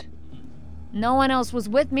saw it? No one else was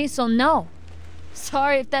with me, so no.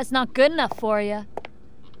 Sorry if that's not good enough for you.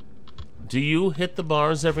 Do you hit the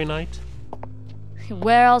bars every night?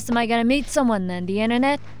 Where else am I gonna meet someone then? The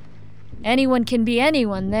internet? Anyone can be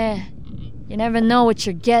anyone there. You never know what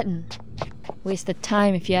you're getting. Waste of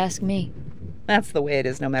time if you ask me. That's the way it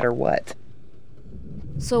is no matter what.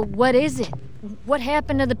 So what is it? What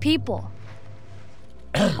happened to the people?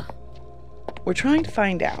 We're trying to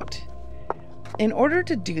find out. In order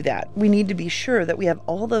to do that, we need to be sure that we have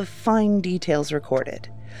all the fine details recorded.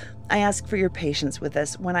 I ask for your patience with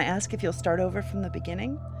us when I ask if you'll start over from the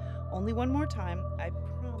beginning. Only one more time. I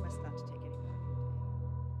promise not to take any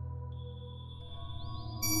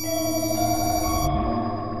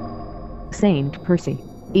more. St. Percy,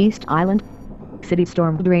 East Island. City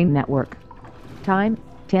Storm Drain Network. Time,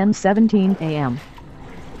 10:17 a.m.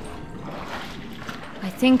 I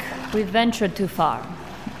think we've ventured too far.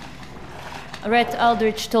 Rhett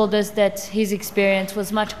Aldrich told us that his experience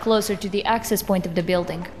was much closer to the access point of the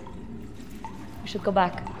building. We should go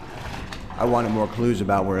back. I wanted more clues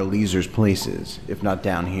about where Eleazer's place is, if not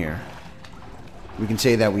down here. We can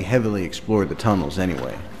say that we heavily explored the tunnels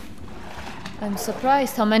anyway. I'm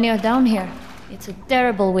surprised how many are down here. It's a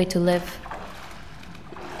terrible way to live.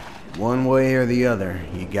 One way or the other,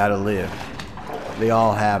 you gotta live. They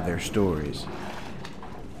all have their stories.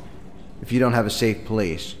 If you don't have a safe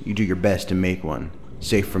place, you do your best to make one.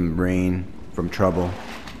 Safe from rain, from trouble,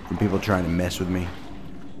 from people trying to mess with me.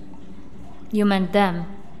 You meant them,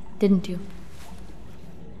 didn't you?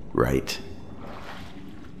 Right.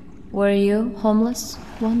 Were you homeless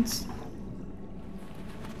once?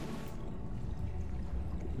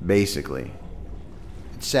 Basically.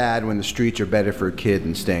 It's sad when the streets are better for a kid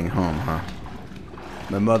than staying home, huh?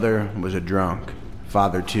 My mother was a drunk,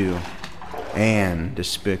 father too, and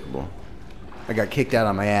despicable. I got kicked out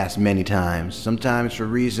on my ass many times, sometimes for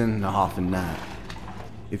reason, often not.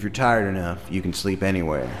 If you're tired enough, you can sleep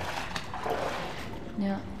anywhere.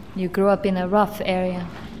 Yeah, you grew up in a rough area.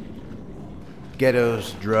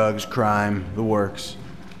 Ghettos, drugs, crime, the works.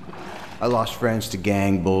 I lost friends to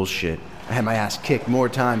gang bullshit. I had my ass kicked more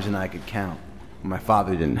times than I could count. My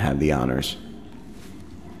father didn't have the honors.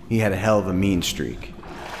 He had a hell of a mean streak.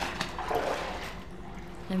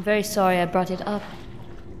 I'm very sorry I brought it up.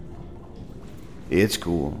 It's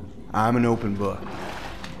cool. I'm an open book.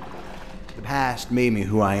 The past made me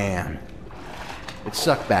who I am. It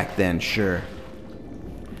sucked back then, sure.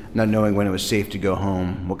 Not knowing when it was safe to go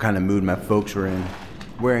home, what kind of mood my folks were in,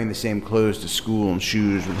 wearing the same clothes to school and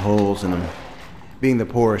shoes with holes in them, being the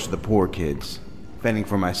poorest of the poor kids, fending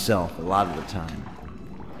for myself a lot of the time.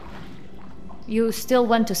 You still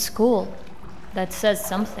went to school. That says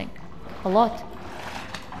something. A lot.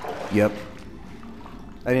 Yep.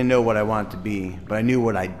 I didn't know what I wanted to be, but I knew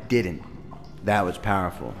what I didn't. That was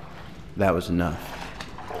powerful. That was enough.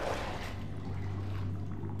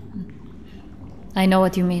 I know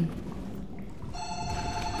what you mean.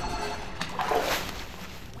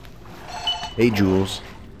 Hey, Jules.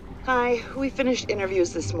 Hi, we finished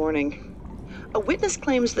interviews this morning. A witness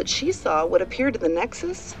claims that she saw what appeared in the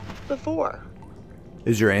Nexus before.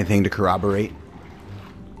 Is there anything to corroborate?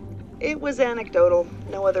 It was anecdotal,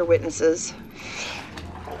 no other witnesses.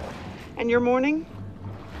 And your morning?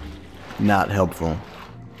 Not helpful.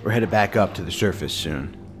 We're headed back up to the surface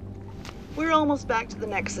soon. We're almost back to the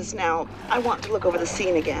Nexus now. I want to look over the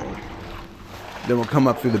scene again. Then we'll come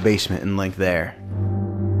up through the basement and link there.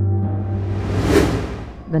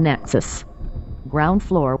 The Nexus. Ground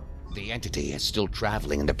floor. The entity is still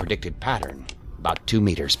traveling in the predicted pattern, about 2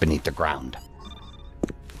 meters beneath the ground.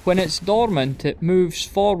 When it's dormant, it moves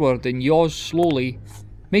forward and yaws slowly,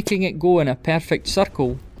 making it go in a perfect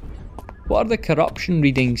circle. What are the corruption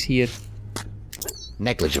readings here?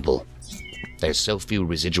 Negligible. There's so few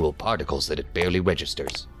residual particles that it barely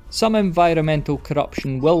registers. Some environmental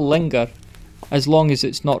corruption will linger. As long as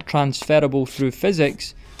it's not transferable through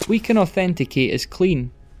physics, we can authenticate as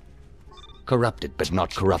clean. Corrupted but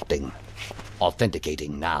not corrupting.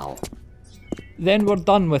 Authenticating now. Then we're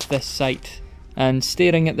done with this site, and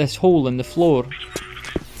staring at this hole in the floor.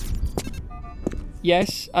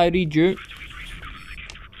 Yes, I read you.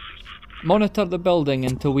 Monitor the building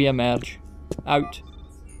until we emerge. Out.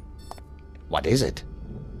 What is it?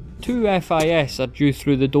 2 FIS are due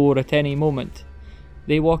through the door at any moment.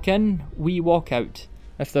 They walk in, we walk out.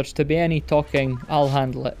 If there's to be any talking, I'll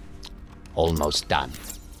handle it. Almost done.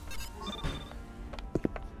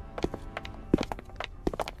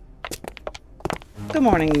 Good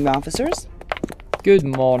morning, officers. Good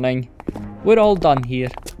morning. We're all done here.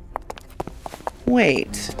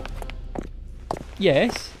 Wait.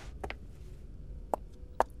 Yes?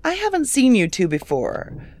 I haven't seen you two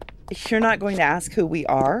before. You're not going to ask who we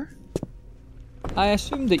are? I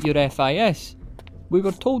assumed that you're FIS. We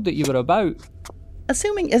were told that you were about.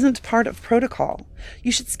 Assuming isn't part of protocol.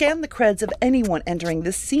 You should scan the creds of anyone entering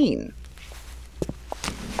this scene.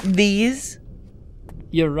 These?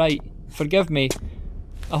 You're right. Forgive me.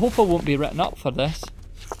 I hope I won't be written up for this.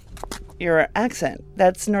 Your accent,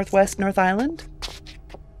 that's Northwest North Island?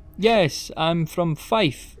 Yes, I'm from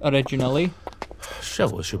Fife, originally.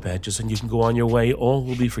 Show us your badges and you can go on your way. All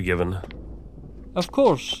will be forgiven. Of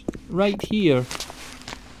course. Right here.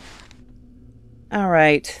 All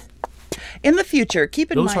right. In the future,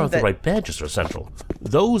 keep in mind Those aren't that... the right badges, Sir Central.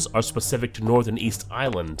 Those are specific to Northern East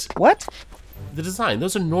Island. What? The design,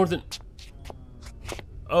 those are Northern...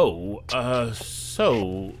 Oh,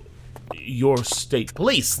 so... Your state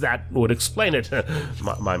police, that would explain it.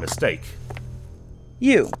 My mistake.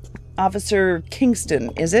 You, Officer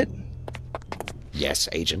Kingston, is it? Yes,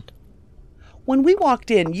 Agent. When we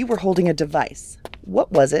walked in, you were holding a device.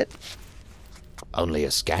 What was it? Only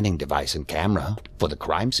a scanning device and camera for the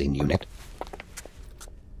crime scene unit.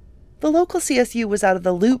 The local CSU was out of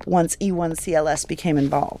the loop once E1CLS became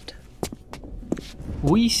involved.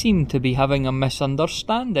 We seem to be having a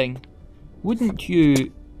misunderstanding. Wouldn't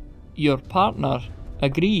you, your partner,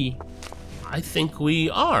 agree? I think we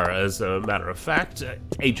are, as a matter of fact.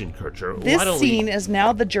 Agent Kircher, This why don't scene is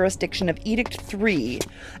now the jurisdiction of Edict 3,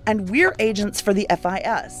 and we're agents for the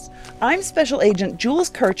FIS. I'm Special Agent Jules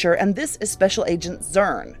Kircher, and this is Special Agent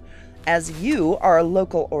Zurn. As you are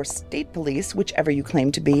local or state police, whichever you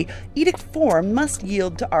claim to be, Edict 4 must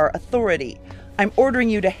yield to our authority. I'm ordering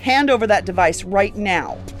you to hand over that device right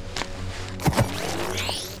now.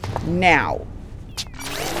 Now.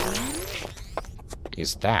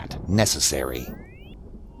 Is that necessary?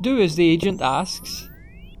 Do as the agent asks.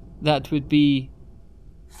 That would be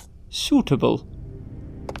suitable,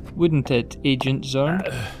 wouldn't it, Agent Zurn?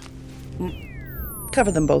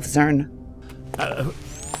 Cover them both, Zurn.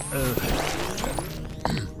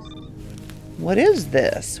 What is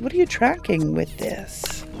this? What are you tracking with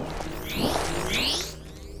this?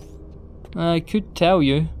 I could tell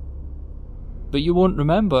you, but you won't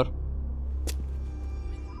remember.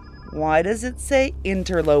 Why does it say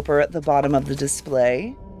Interloper at the bottom of the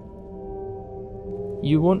display?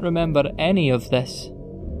 You won't remember any of this.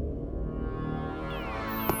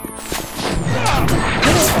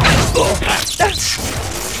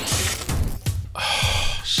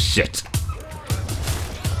 Shit.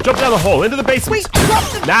 Jump down the hole, into the basement. Wait, drop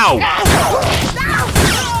the... Now!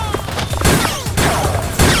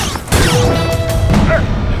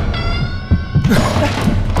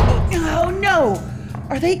 Oh no!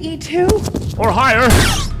 Are they E2? Or higher!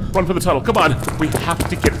 Run for the tunnel, come on! We have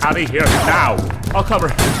to get out of here now! I'll cover.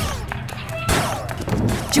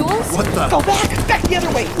 Jules? What the? Go back! Back the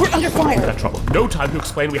other way! We're under fire! That trouble. No time to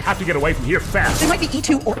explain. We have to get away from here fast. They might be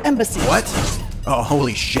E2 or Embassy. What? Oh,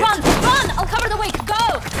 holy shit. Run! Run! I'll cover the wake!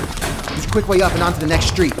 Go! There's a quick way up and onto the next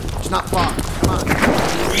street. It's not far. Come on.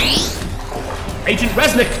 Agent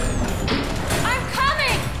Resnick! I'm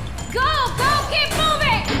coming! Go! Go! Keep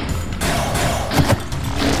moving!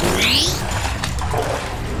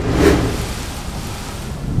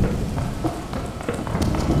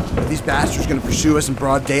 Are these bastards gonna pursue us in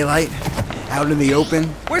broad daylight? Out in the open?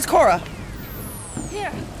 Where's Cora?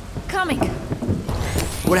 Here. Coming.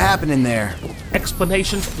 What happened in there?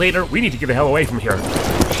 Explanations later. We need to get the hell away from here.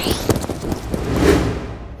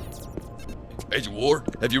 Agent Ward,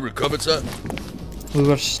 have you recovered, sir? We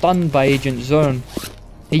were stunned by Agent Zurn.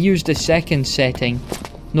 He used the second setting,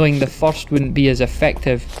 knowing the first wouldn't be as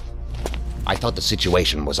effective. I thought the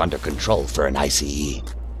situation was under control for an ICE.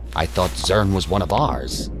 I thought Zurn was one of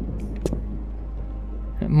ours.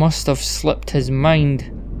 It must have slipped his mind.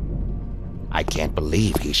 I can't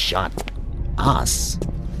believe he shot us.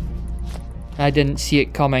 I didn't see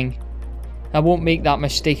it coming. I won't make that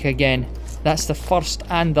mistake again. That's the first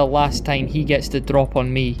and the last time he gets the drop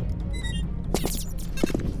on me.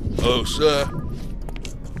 Oh, sir.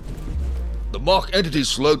 The mock entity's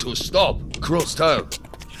slowed to a stop across town.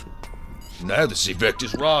 Now the sea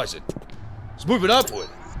vector's rising. It's moving upward.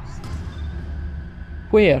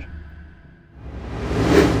 Where?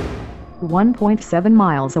 1.7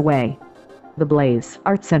 miles away. The Blaze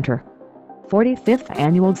Art Center. 45th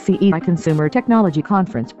Annual CEI Consumer Technology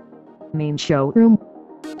Conference. Main showroom.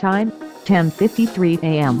 Time, 10:53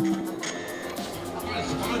 a.m.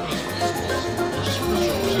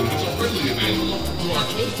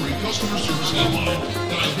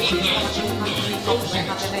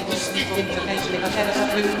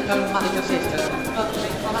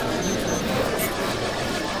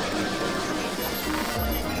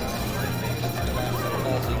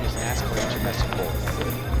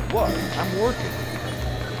 What? I'm working.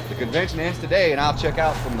 The convention ends today, and I'll check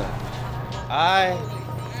out from the...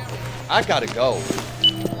 I gotta go.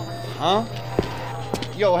 Huh?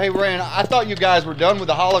 Yo, hey, Rand, I thought you guys were done with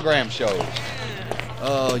the hologram shows.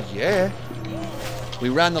 Yeah. We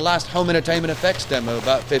ran the last home entertainment effects demo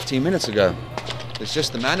about 15 minutes ago. It's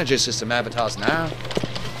just the manager system avatars now.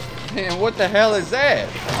 Man, what the hell is that?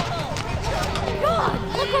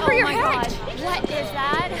 God, look over your head! What is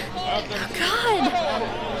that? Oh, God!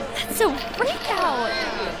 That's so freak out!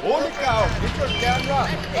 Oh, look out! Get your camera!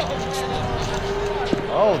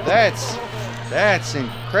 Oh, that's That's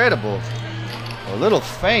incredible. A little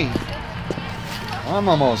faint. I'm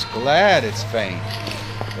almost glad it's faint.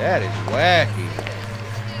 That is wacky.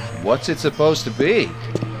 What's it supposed to be?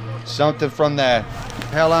 Something from that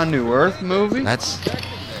Hell on New Earth movie? That's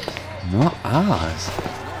not ours.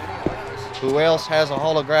 Who else has a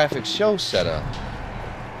holographic show set up?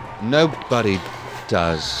 Nobody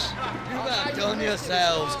does. You've outdone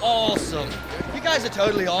yourselves. Awesome. You guys are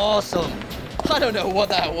totally awesome. I don't know what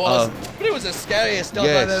that was, but it was the scariest stuff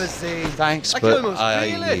yes. I've ever seen. Thanks, I but could almost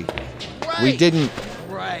feel it. we didn't.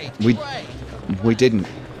 Great. We didn't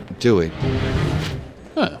do it.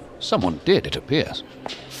 Oh, someone did, it appears.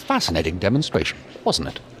 Fascinating demonstration, wasn't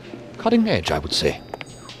it? Cutting edge, I would say.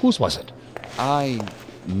 Whose was it? I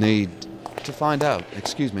need to find out.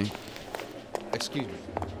 Excuse me. Excuse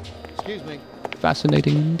me.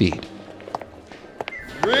 Fascinating indeed.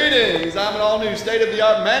 Greetings! I'm an all-new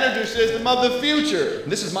state-of-the-art manager system of the future.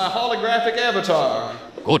 This is my holographic avatar.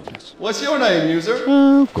 Goodness. What's your name, user?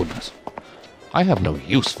 Oh, goodness. I have no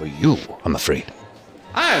use for you, I'm afraid.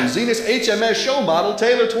 I am Zenus HMS show model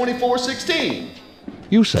Taylor 2416.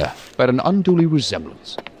 You, sir, bear an unduly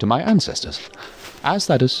resemblance to my ancestors. As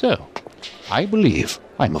that is so, I believe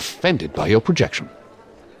I'm offended by your projection.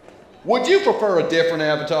 Would you prefer a different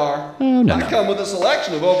avatar? Oh, no, I no. come with a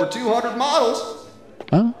selection of over 200 models.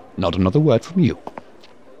 Huh? Not another word from you.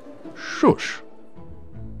 Shush.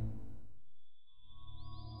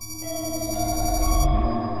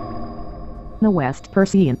 The West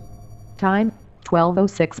Persian. Time,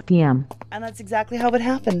 12:06 p.m. And that's exactly how it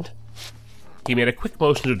happened. He made a quick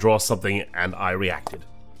motion to draw something, and I reacted.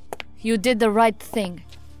 You did the right thing.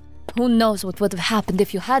 Who knows what would have happened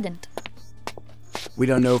if you hadn't? We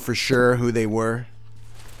don't know for sure who they were.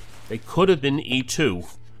 They could have been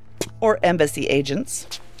E2. Or embassy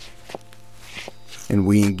agents. And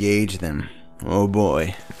we engaged them. Oh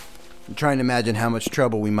boy. I'm trying to imagine how much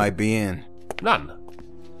trouble we might be in. None.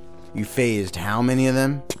 You phased how many of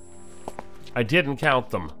them? I didn't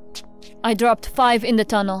count them. I dropped 5 in the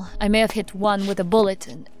tunnel. I may have hit 1 with a bullet,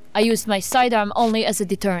 and I used my sidearm only as a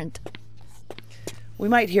deterrent. We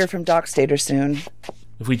might hear from Doc Stater soon.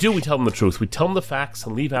 If we do, we tell them the truth. We tell them the facts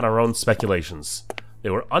and leave out our own speculations. They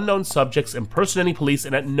were unknown subjects impersonating police,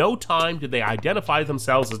 and at no time did they identify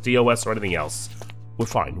themselves as DOS or anything else. We're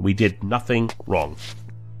fine. We did nothing wrong.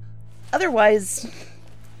 Otherwise,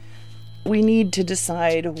 we need to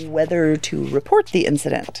decide whether to report the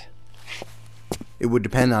incident. It would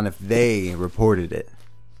depend on if they reported it.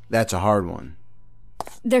 That's a hard one.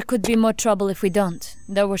 There could be more trouble if we don't.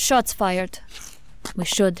 There were shots fired. We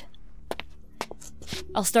should.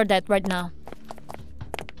 I'll start that right now.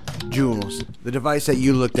 Jules, the device that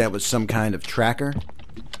you looked at was some kind of tracker?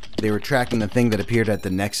 They were tracking the thing that appeared at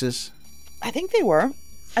the Nexus? I think they were.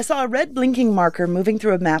 I saw a red blinking marker moving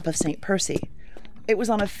through a map of St. Percy. It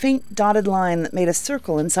was on a faint dotted line that made a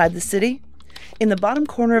circle inside the city. In the bottom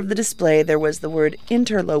corner of the display, there was the word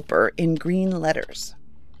Interloper in green letters.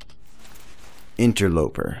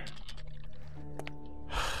 Interloper.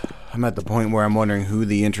 I'm at the point where I'm wondering who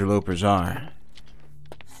the interlopers are.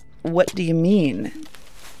 What do you mean?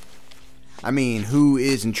 I mean, who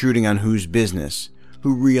is intruding on whose business?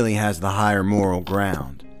 Who really has the higher moral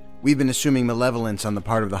ground? We've been assuming malevolence on the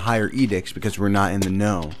part of the higher edicts because we're not in the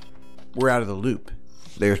know. We're out of the loop.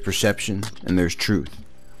 There's perception and there's truth.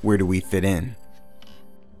 Where do we fit in?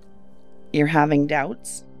 You're having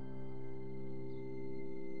doubts?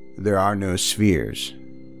 There are no spheres.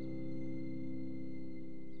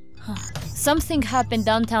 Something happened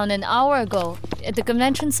downtown an hour ago. At the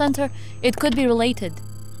convention center, it could be related.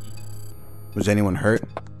 Was anyone hurt?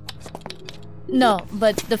 No,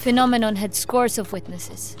 but the phenomenon had scores of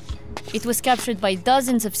witnesses. It was captured by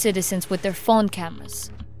dozens of citizens with their phone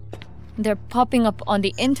cameras. They're popping up on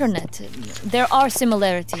the internet. There are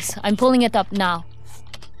similarities. I'm pulling it up now.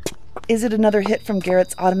 Is it another hit from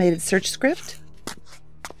Garrett's automated search script?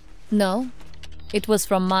 No, it was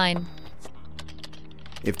from mine.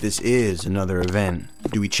 If this is another event,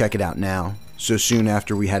 do we check it out now, so soon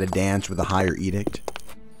after we had a dance with a higher edict?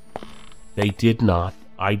 They did not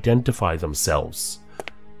identify themselves.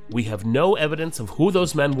 We have no evidence of who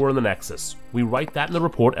those men were in the Nexus. We write that in the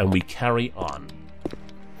report and we carry on.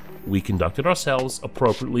 We conducted ourselves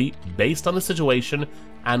appropriately based on the situation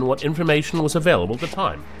and what information was available at the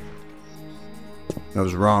time. I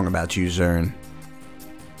was wrong about you, Zurn.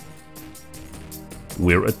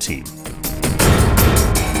 We're a team.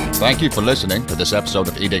 Thank you for listening to this episode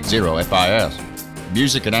of Edict 0 FIS.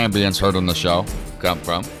 Music and ambience heard on the show come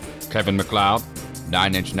from Kevin McLeod,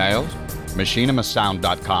 9 Inch Nails,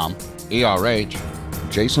 MachinimaSound.com,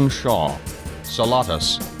 ERH, Jason Shaw,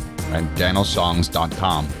 Salatus, and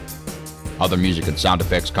DanielSongs.com. Other music and sound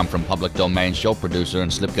effects come from public domain show producer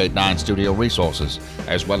and Slipgate 9 studio resources,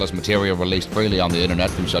 as well as material released freely on the internet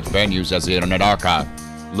through such venues as the Internet Archive.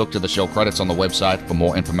 Look to the show credits on the website for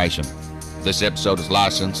more information. This episode is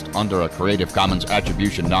licensed under a Creative Commons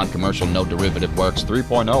Attribution Non-Commercial No Derivative Works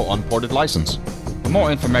 3.0 unported license. For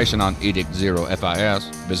more information on Edict Zero FIS,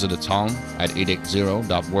 visit its home at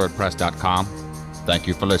edict0.wordpress.com. Thank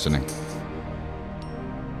you for listening.